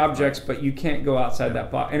shiny objects, but you can't go outside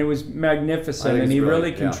that box. And it was magnificent, and he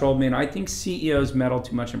really controlled me. And I think CEOs meddle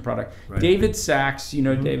too much in product. David Sachs, you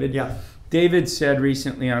know David? David said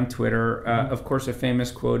recently on Twitter, of course, a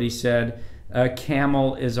famous quote. He said, a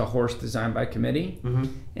camel is a horse designed by committee.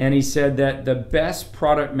 And he said that the best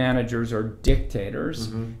product managers are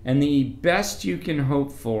dictators, and the best you can hope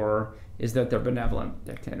for is that they're benevolent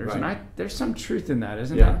dictators. And there's some truth in that,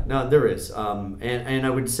 isn't there? No, there is. And I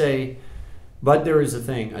would say, but there is a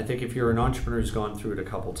thing. I think if you're an entrepreneur who's gone through it a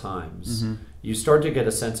couple times, you start to get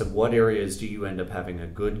a sense of what areas do you end up having a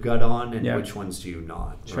good gut on and which ones do you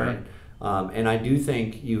not, and I do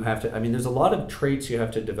think you have to, I mean, there's a lot of traits you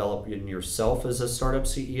have to develop in yourself as a startup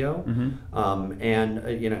CEO.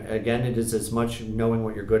 And, you know, again, it is as much knowing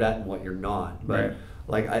what you're good at and what you're not. But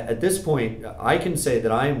like at this point, I can say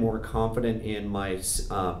that I am more confident in my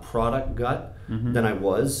product gut than I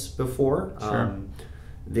was before.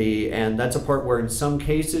 And that's a part where in some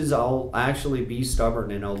cases I'll actually be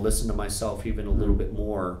stubborn and I'll listen to myself even a little bit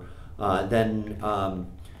more than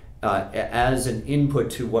as an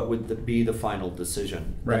input to what would be the final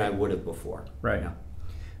decision than I would have before.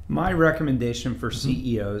 My recommendation for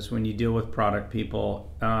CEOs when you deal with product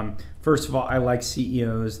people, first of all, I like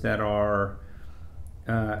CEOs that are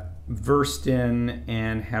versed in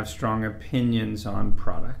and have strong opinions on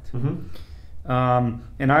product.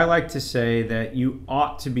 And I like to say that you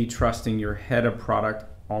ought to be trusting your head of product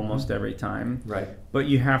almost every time. Right. But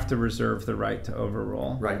you have to reserve the right to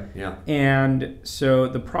overrule. Right, yeah. And so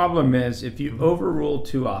the problem is if you overrule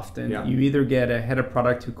too often, you either get a head of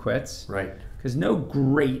product who quits. Right. Because no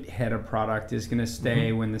great head of product is going to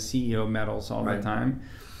stay when the CEO meddles all the time.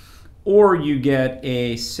 Or you get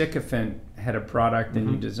a sycophant head of product and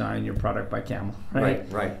you design your product by camel.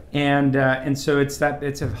 Right. And so it's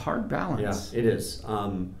a hard balance. Yeah, it is.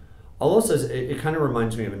 I'll also say it kind of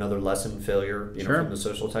reminds me of another lesson failure, from the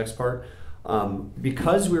social text part.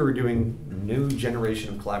 Because we were doing new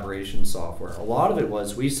generation of collaboration software, a lot of it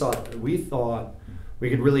was we thought we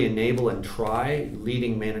could really enable and try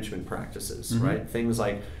leading management practices, right? Things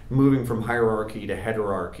like moving from hierarchy to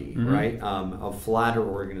heterarchy, right? A flatter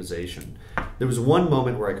organization. There was one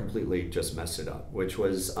moment where I completely just messed it up, which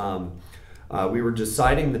was we were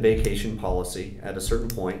deciding the vacation policy at a certain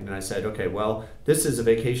point, and I said, okay, well, this is a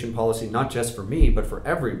vacation policy not just for me, but for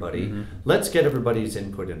everybody. Let's get everybody's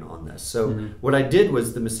input in on this. So what I did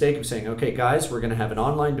was the mistake of saying, okay, guys, we're going to have an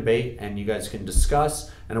online debate, and you guys can discuss,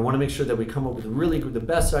 and I want to make sure that we come up with the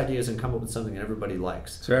best ideas and come up with something that everybody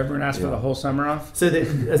likes. So everyone asked for the whole summer off? So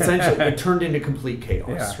essentially, it turned into complete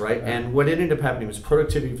chaos, right? And what ended up happening was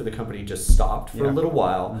productivity for the company just stopped for a little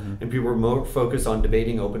while, and people were more focused on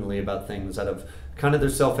debating openly about things out of kind of their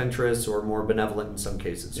self-interest or more benevolent in some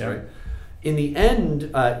cases, right? In the end,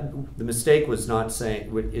 the mistake was not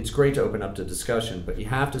saying, it's great to open up to discussion, but you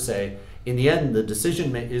have to say, in the end, the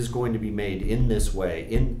decision is going to be made in this way,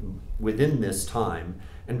 within this time,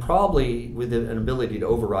 and probably with an ability to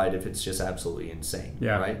override if it's just absolutely insane,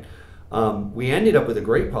 right? We ended up with a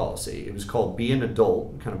great policy. It was called Be an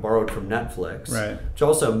Adult, kind of borrowed from Netflix, which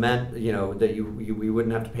also meant, that we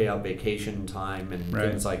wouldn't have to pay out vacation time and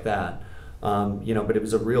things like that. But it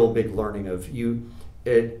was a real big learning of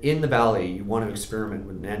in the Valley, you want to experiment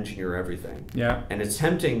with and engineer everything. And it's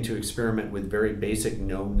tempting to experiment with very basic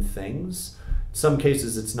known things. In some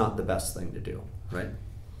cases, it's not the best thing to do, right?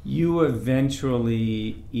 You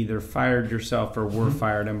eventually either fired yourself or were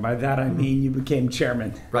fired, and by that I mean you became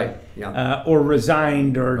chairman. Right, yeah. Or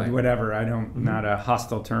resigned or whatever. I don't, not a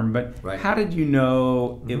hostile term, but how did you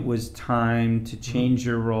know it was time to change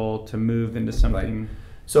your role, to move into something?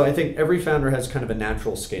 So I think every founder has kind of a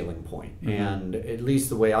natural scaling point. And at least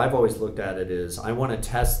the way I've always looked at it is I want to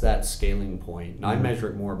test that scaling point. And I measure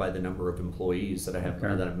it more by the number of employees that I have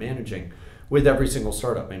that I'm managing with every single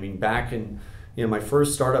startup. I mean, back in, my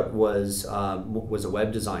first startup was a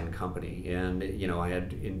web design company. And, I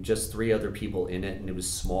had just 3 other people in it, and it was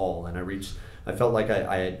small. And I felt like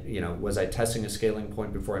I had, was I testing a scaling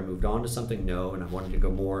point before I moved on to something? No. And I wanted to go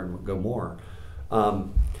more and go more.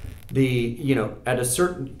 At a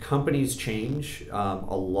certain, companies change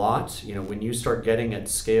a lot. When you start getting at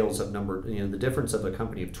scales of number, the difference of a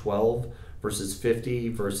company of 12 versus 50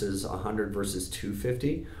 versus 100 versus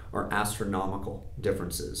 250 are astronomical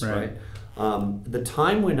differences, right? The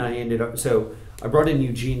time when I ended up, so I brought in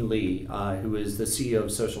Eugene Lee, who is the CEO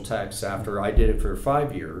of Social Text after I did it for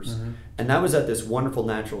 5 years. And that was at this wonderful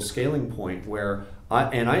natural scaling point where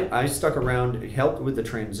I stuck around, helped with the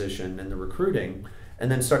transition and the recruiting, and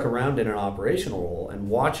then stuck around in an operational role and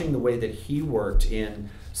watching the way that he worked in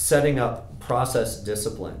setting up process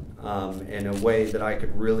discipline in a way that I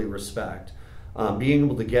could really respect. Being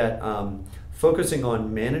able to get, focusing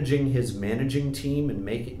on managing his managing team and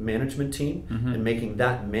management team and making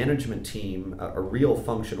that management team a real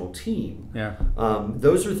functional team.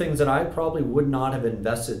 Those are things that I probably would not have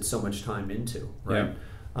invested so much time into, right?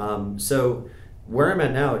 So where I'm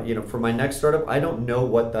at now, for my next startup, I don't know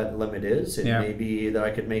what that limit is. It may be that I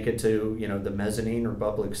could make it to, the mezzanine or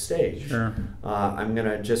public stage. I'm going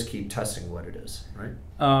to just keep testing what it is,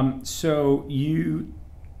 right? So you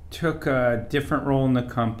took a different role in the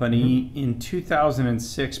company. In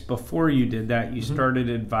 2006, before you did that, you started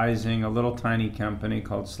advising a little tiny company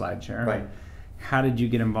called SlideShare. Right. How did you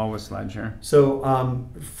get involved with SlideShare? So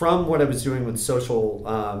from what I was doing with social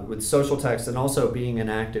text and also being an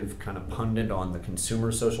active kind of pundit on the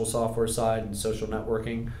consumer social software side and social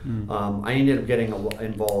networking, I ended up getting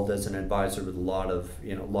involved as an advisor with a lot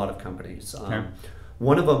of companies.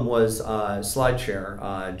 One of them was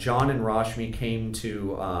SlideShare. John and Rashmi came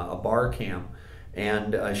to a bar camp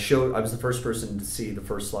and I was the first person to see the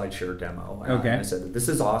first SlideShare demo. I said, this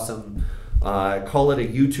is awesome. Call it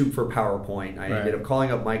a YouTube for PowerPoint. I ended up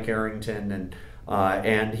calling up Mike Arrington,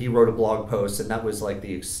 and he wrote a blog post, and that was like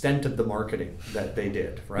the extent of the marketing that they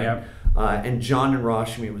did, right? And John and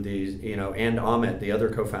Rashmi were these, and Amit, the other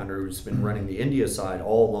co-founder who's been running the India side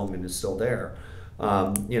all along and is still there.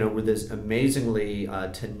 with this amazingly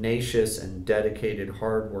tenacious and dedicated,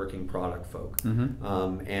 hard-working product folk.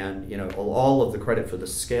 And all of the credit for the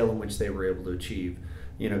scale in which they were able to achieve,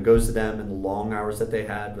 goes to them and the long hours that they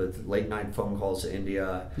had with late-night phone calls to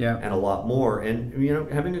India and a lot more. And,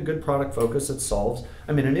 having a good product focus that solves.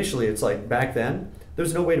 I mean, initially, it's like back then,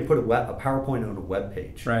 there's no way to put a PowerPoint on a web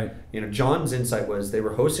page. Right. John's insight was they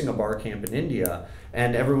were hosting a bar camp in India,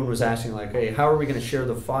 and everyone was asking like, hey, how are we going to share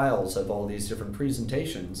the files of all these different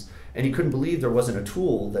presentations? And he couldn't believe there wasn't a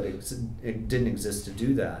tool that it didn't exist to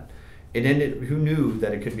do that. It ended. Who knew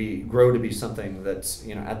that it could grow to be something that's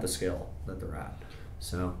at the scale that they're at.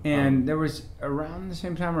 So. And there was around the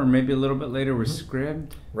same time, or maybe a little bit later, was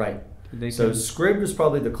Scribd. Right. So Scribd was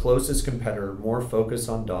probably the closest competitor, more focused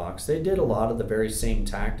on docs. They did a lot of the very same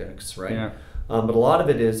tactics, right? Yeah. But a lot of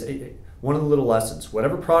it is one of the little lessons.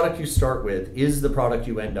 Whatever product you start with is the product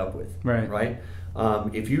you end up with, right?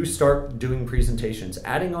 If you start doing presentations,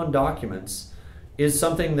 adding on documents is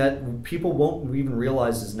something that people won't even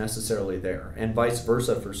realize is necessarily there, and vice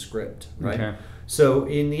versa for Scribd, right? Okay. So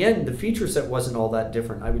in the end, the feature set wasn't all that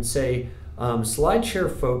different. I would say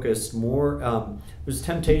SlideShare focused more. There's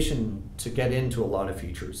temptation to get into a lot of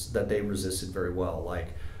features that they resisted very well. Like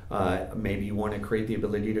maybe you want to create the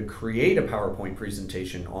ability to create a PowerPoint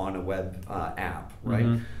presentation on a web app,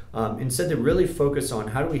 right? Instead, they really focus on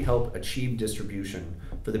how do we help achieve distribution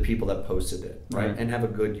for the people that posted it, right? And have a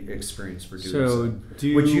good experience for doing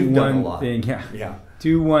so. Which you've done a lot.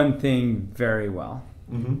 Do one thing very well.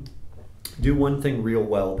 Do one thing real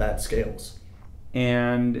well that scales.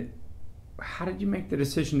 And how did you make the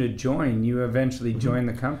decision to join? You eventually joined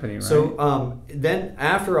the company, right? So then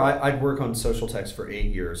after I'd work on social text for 8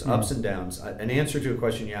 years, ups and downs. An answer to a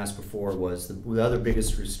question you asked before was the other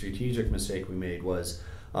biggest strategic mistake we made was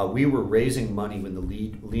we were raising money when the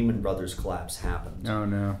Lehman Brothers collapse happened. Oh,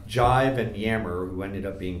 no. Jive and Yammer, who ended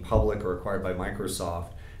up being public or acquired by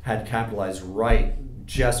Microsoft, had capitalized right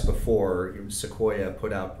just before Sequoia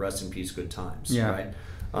put out Rest in Peace, Good Times, right?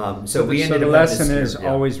 So the lesson is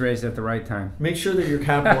always raised at the right time. Make sure that you're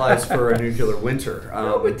capitalized for a nuclear winter.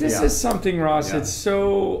 No, but this is something, Ross. It's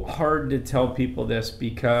so hard to tell people this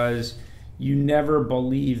because you never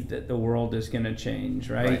believe that the world is going to change,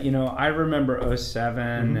 right? I remember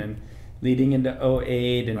 07 and leading into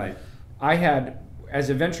 08, and I had, as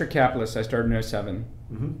a venture capitalist, I started in 07,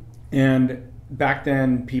 and back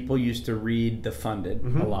then, people used to read The Funded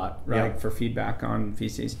a lot, right, for feedback on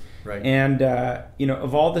VCs. Right. And,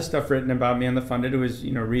 of all the stuff written about me on The Funded, it was,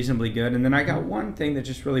 reasonably good. And then I got one thing that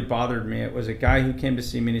just really bothered me. It was a guy who came to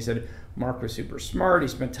see me and he said, Mark was super smart. He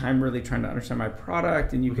spent time really trying to understand my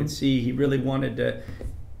product. And you could see he really wanted to,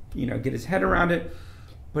 get his head around it.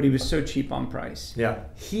 But he was so cheap on price. Yeah.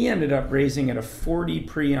 He ended up raising at a 40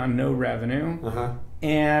 pre on no revenue.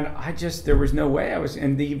 And there was no way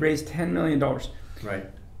and he raised $10 million. Right.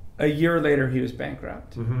 A year later, he was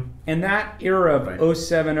bankrupt. And that era of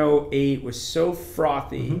 07, 08 was so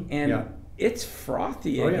frothy, and it's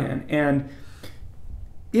frothy again. And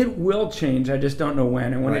it will change. I just don't know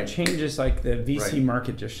when. And when it changes, like the VC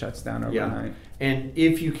market just shuts down overnight. And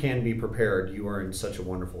if you can be prepared, you are in such a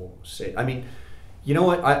wonderful state. I mean, you know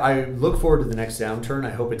what? I look forward to the next downturn.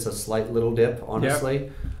 I hope it's a slight little dip,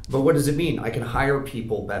 honestly. But what does it mean? I can hire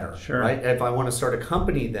people better, right? If I want to start a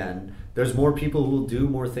company then, there's more people who will do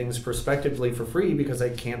more things prospectively for free because they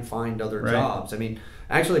can't find other jobs. I mean,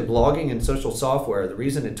 actually blogging and social software, the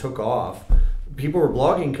reason it took off, people were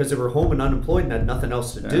blogging because they were home and unemployed and had nothing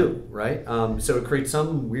else to do, right? So it creates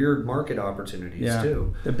some weird market opportunities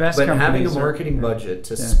too. The best but having a marketing budget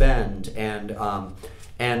to spend and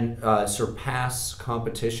surpass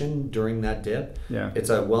competition during that dip. It's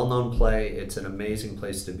a well-known play. It's an amazing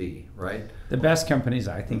place to be, right? The best companies,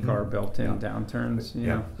 I think, are built in downturns.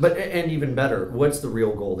 But and even better, what's the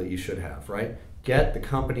real goal that you should have, right? Get the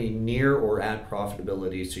company near or at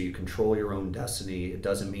profitability so you control your own destiny. It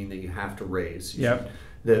doesn't mean that you have to raise.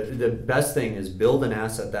 The best thing is build an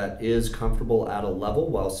asset that is comfortable at a level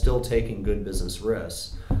while still taking good business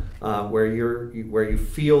risks, where you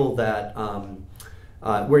feel that.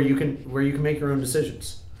 Where you can make your own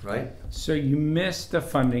decisions, right? So you missed the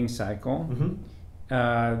funding cycle.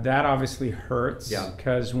 That obviously hurts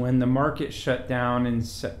because when the market shut down in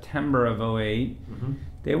September of 08,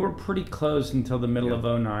 they were pretty closed until the middle of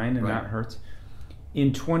 09, and that hurts.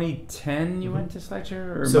 In 2010, you went to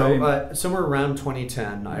SlideShare? Or so somewhere around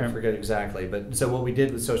 2010, I forget exactly. But so what we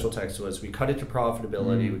did with Social Text was we cut it to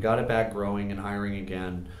profitability. We got it back growing and hiring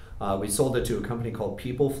again. We sold it to a company called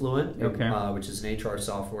PeopleFluent, which is an HR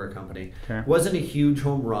software company. It wasn't a huge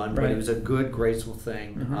home run, but it was a good, graceful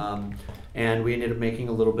thing. And we ended up making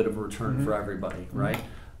a little bit of a return for everybody, right?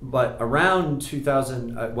 but around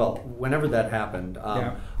 2000, whenever that happened,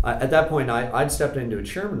 at that point I'd stepped into a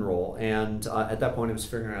chairman role, and at that point I was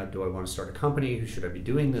figuring out, do I want to start a company? Who should I be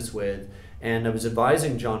doing this with? And I was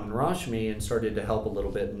advising John and Rashmi and started to help a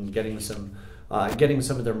little bit in getting some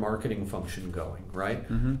of their marketing function going, right?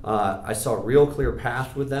 I saw a real clear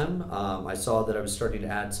path with them. I saw that I was starting to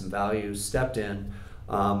add some value, stepped in.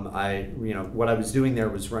 What I was doing there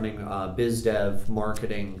was running biz dev,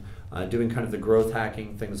 marketing, doing kind of the growth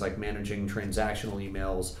hacking, things like managing transactional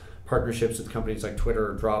emails, partnerships with companies like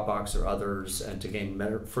Twitter or Dropbox or others, and to gain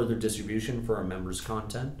further distribution for our members'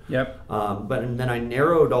 content. And then I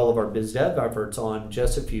narrowed all of our biz dev efforts on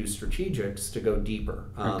just a few strategics to go deeper.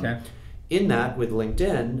 In that, with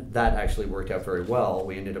LinkedIn, that actually worked out very well.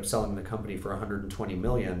 We ended up selling the company for $120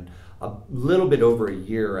 million, a little bit over a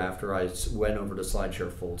year after I went over to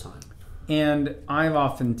SlideShare full time. And I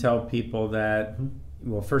often tell people that,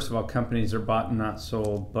 well, first of all, companies are bought and not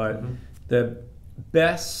sold, but the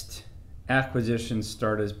best acquisitions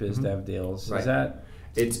start as biz dev deals. Is that?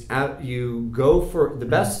 You go for the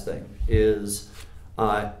best thing is,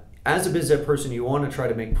 as a biz dev person, you want to try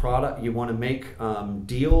to make you want to make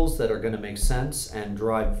deals that are going to make sense and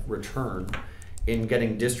drive return. In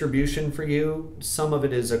getting distribution for you, some of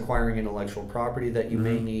it is acquiring intellectual property that you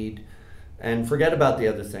may need, and forget about the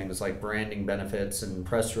other things like branding benefits and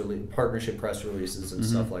partnership press releases and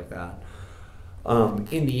stuff like that.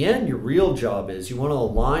 In the end, your real job is you want to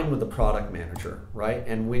align with the product manager, right?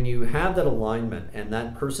 And when you have that alignment and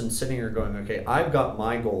that person sitting here going, okay, I've got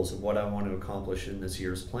my goals of what I want to accomplish in this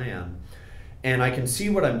year's plan, and I can see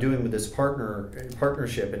what I'm doing with this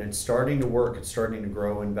partnership, and it's starting to work, it's starting to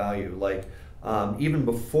grow in value. Like even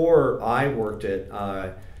before I worked at,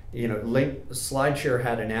 SlideShare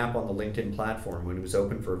had an app on the LinkedIn platform when it was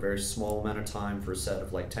open for a very small amount of time for a set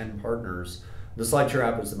of like 10 partners. The SlideShare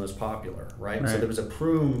app was the most popular, right? So there was a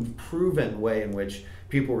proven way in which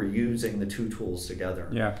people were using the two tools together.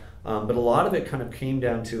 But a lot of it kind of came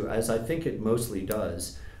down to, as I think it mostly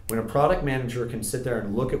does, when a product manager can sit there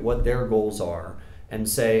and look at what their goals are and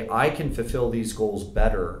say, I can fulfill these goals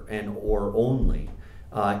better or only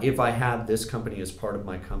if I have this company as part of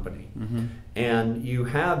my company. And you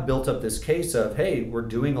have built up this case of, hey, we're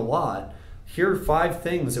doing a lot. Here are 5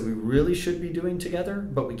 things that we really should be doing together,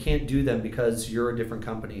 but we can't do them because you're a different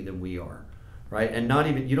company than we are, right? And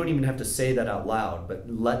you don't even have to say that out loud, but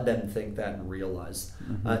let them think that and realize.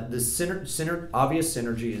 The obvious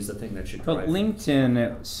synergy is the thing that should drive. But LinkedIn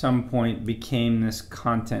at some point became this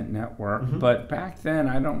content network, but back then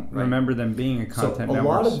I don't remember them being a content network. A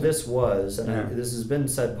lot of this was, and this has been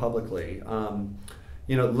said publicly,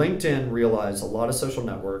 LinkedIn realized a lot of social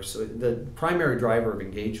networks, the primary driver of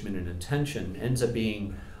engagement and attention ends up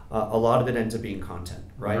being, a lot of it ends up being content,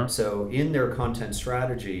 right? So in their content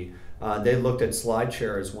strategy, they looked at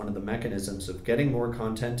SlideShare as one of the mechanisms of getting more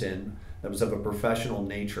content in that was of a professional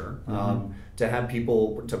nature, to have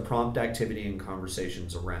people, to prompt activity and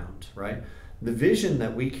conversations around, right? The vision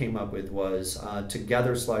that we came up with was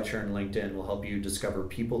together SlideShare and LinkedIn will help you discover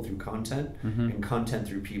people through content and content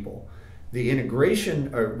through people. The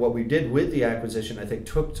integration, or what we did with the acquisition, I think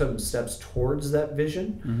took some steps towards that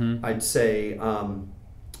vision. I'd say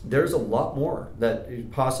there's a lot more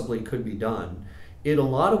that possibly could be done. In a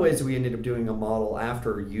lot of ways, we ended up doing a model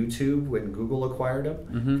after YouTube when Google acquired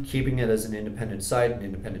them, keeping it as an independent site, an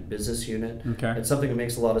independent business unit. It's something that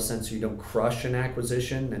makes a lot of sense so you don't crush an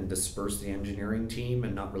acquisition and disperse the engineering team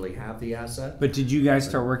and not really have the asset. But did you guys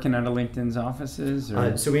start working out of LinkedIn's offices?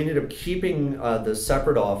 So we ended up keeping the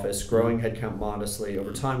separate office, growing headcount modestly.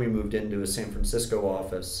 Over time, we moved into a San Francisco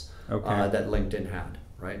office that LinkedIn had,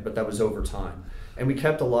 right? But that was over time. And we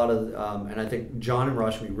kept a lot of, and I think John and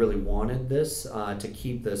Rashmi really wanted this to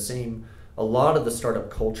keep a lot of the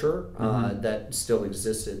startup culture that still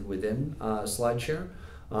existed within SlideShare.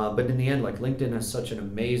 But in the end, like LinkedIn has such an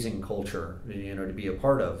amazing culture, to be a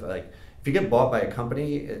part of. Like if you get bought by a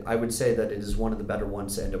company, I would say that it is one of the better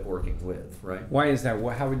ones to end up working with, right? Why is that?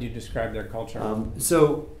 How would you describe their culture?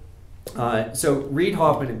 So Reid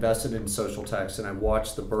Hoffman invested in social text, and I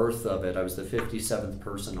watched the birth of it. I was the 57th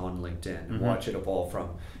person on LinkedIn, and watch it evolve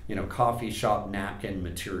from coffee shop napkin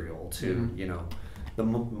material to the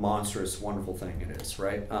monstrous, wonderful thing it is,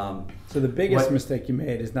 right? So the biggest mistake you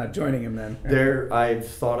made is not joining him then. I've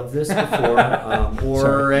thought of this before,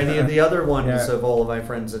 or any of the other ones of all of my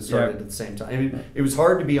friends that started at the same time. I mean, it was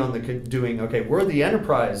hard to be on we're the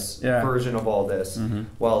enterprise version of all this,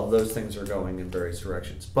 while those things are going in various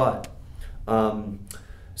directions. But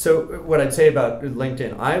so what I'd say about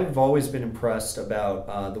LinkedIn, I've always been impressed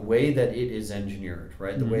about the way that it is engineered,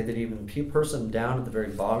 right? The way that even the person down at the very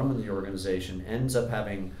bottom of the organization ends up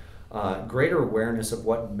having greater awareness of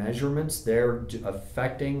what measurements they're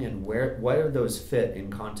affecting and where those fit in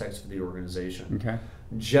context of the organization. Okay.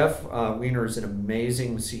 Jeff Weiner is an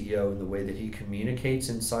amazing CEO in the way that he communicates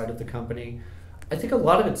inside of the company. I think a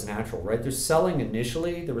lot of it's natural, right? They're selling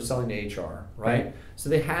initially, they were selling to HR, right? So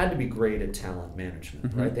they had to be great at talent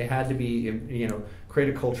management, right? They had to be,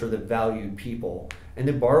 create a culture that valued people. And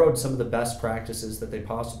they borrowed some of the best practices that they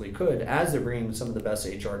possibly could as they're bringing some of the best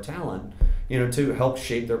HR talent, to help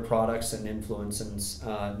shape their products and influence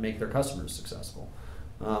and make their customers successful.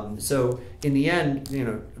 So in the end,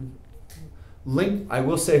 I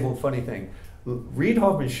will say one funny thing. Reid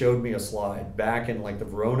Hoffman showed me a slide back in like the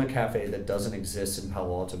Verona Cafe that doesn't exist in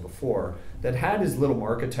Palo Alto before that had his little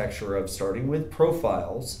architecture of starting with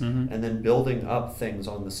profiles and then building up things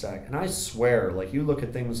on the stack. And I swear, like you look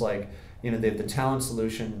at things like, they have the talent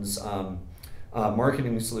solutions,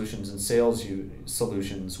 marketing solutions and sales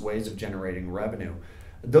solutions, ways of generating revenue.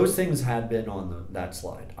 Those things had been on that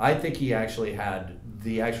slide. I think he actually had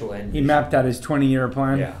the actual end. He mapped out his 20-year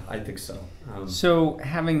plan? Yeah, I think so. So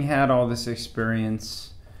having had all this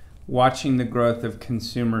experience, watching the growth of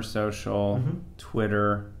consumer social,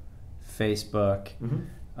 Twitter, Facebook,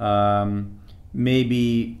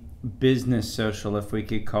 maybe business social, if we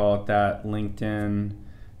could call it that, LinkedIn,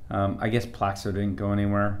 I guess Plaxo didn't go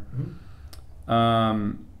anywhere.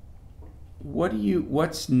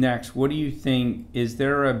 What's next? What do you think? Is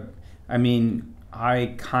there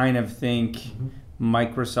I kind of think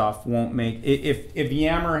Microsoft won't make, if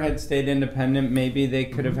Yammer had stayed independent, maybe they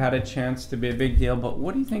could have had a chance to be a big deal, but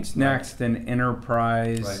what do you think's next in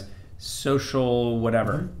enterprise, social,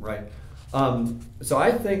 whatever? Right. So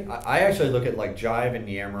I think, I actually look at like Jive and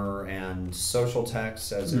Yammer and social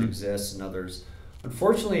text as it exists and others.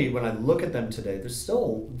 Unfortunately, when I look at them today,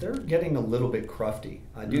 they're getting a little bit crufty.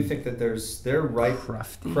 I do think that they're right.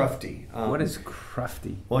 Crufty. What is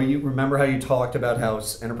crufty? Well, you remember how you talked about how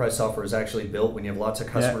enterprise software is actually built when you have lots of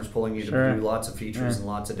customers pulling you to do lots of features in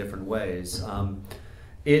lots of different ways.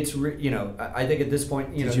 It's I think at this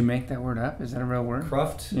point, Did you make that word up? Is that a real word?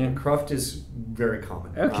 Cruft. Yeah. Cruft is very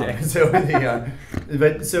common. Okay.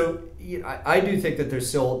 I do think that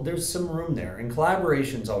there's some room there, and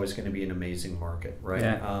collaboration is always going to be an amazing market, right?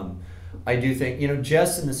 Yeah. I do think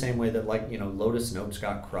just in the same way that Lotus Notes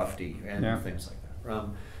got crufty and things like that.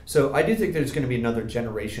 So I do think there's going to be another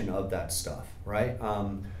generation of that stuff, right?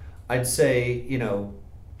 I'd say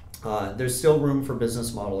there's still room for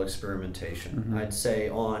business model experimentation. I'd say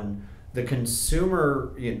on the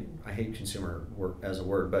consumer, I hate consumer as a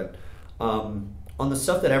word, but on the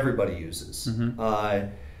stuff that everybody uses. I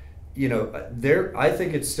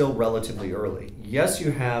think it's still relatively early. Yes,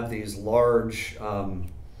 you have these large,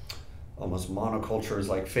 almost monocultures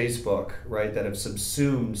like Facebook, right, that have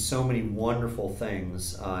subsumed so many wonderful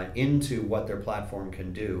things into what their platform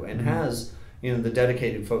can do, and has the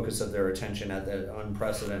dedicated focus of their attention at that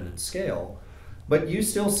unprecedented scale. But you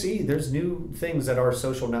still see there's new things that are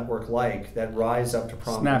social network like that rise up to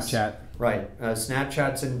promise. Snapchat. Right.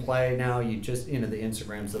 Snapchat's in play now. You just, the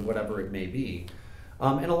Instagrams, the whatever it may be.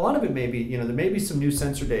 And a lot of it may be, there may be some new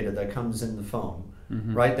sensor data that comes in the phone,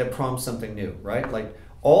 right, that prompts something new, right? Like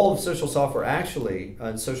all of social software actually,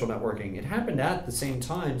 social networking, it happened at the same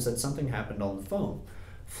times that something happened on the phone.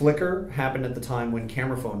 Flickr happened at the time when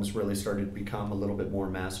camera phones really started to become a little bit more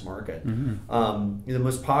mass market. The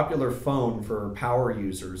most popular phone for power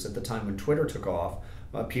users at the time when Twitter took off,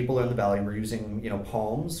 people in the Valley were using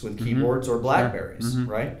Palms with keyboards or Blackberries,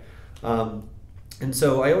 right? And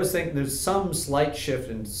so I always think there's some slight shift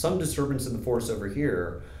and some disturbance in the force over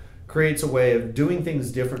here creates a way of doing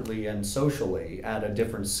things differently and socially at a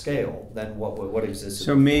different scale than what existed.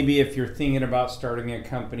 So maybe if you're thinking about starting a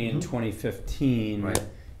company in 2015,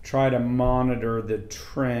 try to monitor the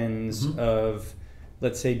trends of,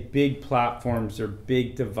 let's say, big platforms or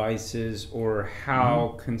big devices, or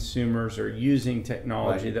how consumers are using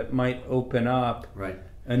technology that might open up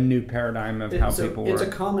a new paradigm of how people work. It's a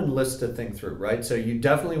common list to think through, right? So you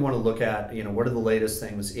definitely want to look at, what are the latest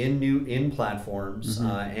things in platforms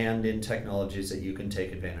and in technologies that you can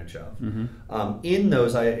take advantage of. In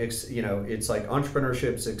those, it's like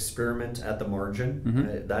entrepreneurship's experiment at the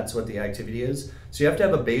margin. That's what the activity is. So you have to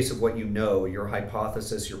have a base of what your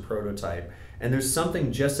hypothesis, your prototype. And there's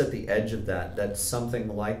something just at the edge of that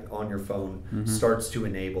something like on your phone starts to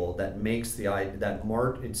enable that makes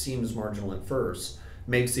it seems marginal at first,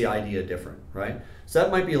 makes the idea different, right? So that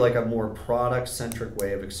might be like a more product-centric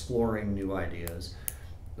way of exploring new ideas.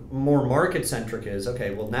 More market-centric is, okay,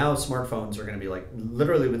 well now smartphones are going to be like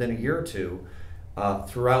literally within a year or two,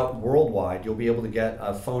 throughout worldwide, you'll be able to get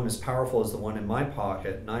a phone as powerful as the one in my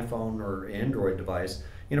pocket, an iPhone or Android device,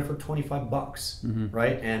 for $25,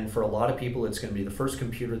 right? And for a lot of people, it's going to be the first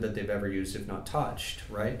computer that they've ever used, if not touched,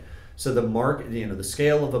 right? So the market, the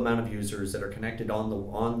scale of amount of users that are connected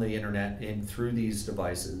on the internet and through these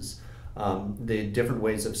devices, the different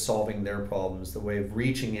ways of solving their problems, the way of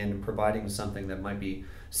reaching in and providing something that might be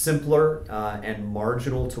simpler and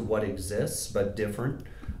marginal to what exists, but different.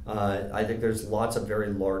 I think there's lots of very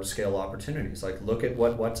large scale opportunities. Like look at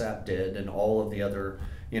what WhatsApp did and all of the other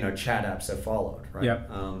chat apps that followed, right? Yep.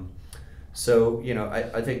 So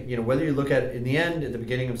I think whether you look at it in the end, at the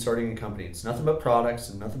beginning of starting a company, it's nothing but products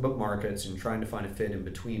and nothing but markets and trying to find a fit in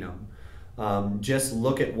between them. Just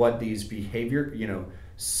look at what these behavior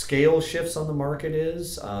scale shifts on the market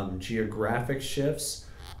is, geographic shifts,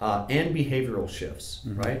 and behavioral shifts,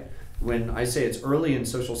 right? When I say it's early in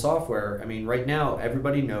social software, I mean right now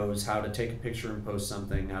everybody knows how to take a picture and post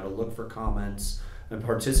something, how to look for comments and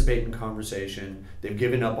participate in conversation. They've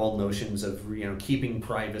given up all notions of keeping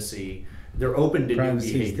privacy. They're open to new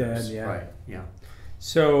behaviors. Dead, yeah. Right. Yeah.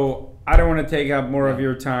 So I don't want to take up more of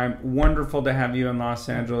your time. Wonderful to have you in Los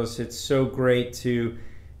Angeles. It's so great to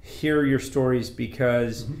hear your stories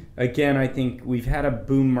because, again, I think we've had a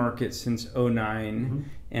boom market since 2009,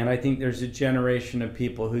 and I think there's a generation of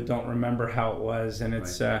people who don't remember how it was. And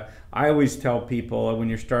it's I always tell people when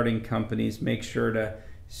you're starting companies, make sure to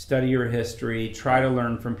study your history, try to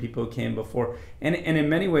learn from people who came before. And in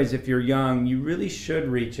many ways, if you're young, you really should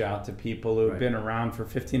reach out to people who have been around for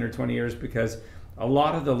 15 or 20 years because a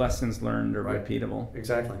lot of the lessons learned are repeatable.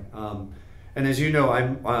 Exactly. And as you know,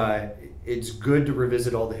 it's good to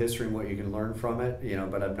revisit all the history and what you can learn from it,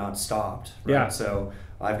 but I've not stopped. Right? Yeah. So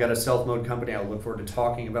I've got a stealth mode company I look forward to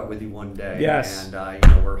talking about with you one day. Yes.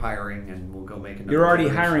 And we're hiring and we'll go make another. You're already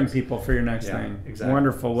hiring people for your next thing. Exactly.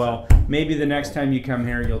 Wonderful. Well, maybe the next time you come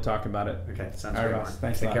here, you'll talk about it. Okay. Sounds all right, great. Ross.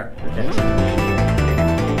 Thanks Take a lot. care.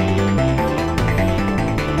 Okay.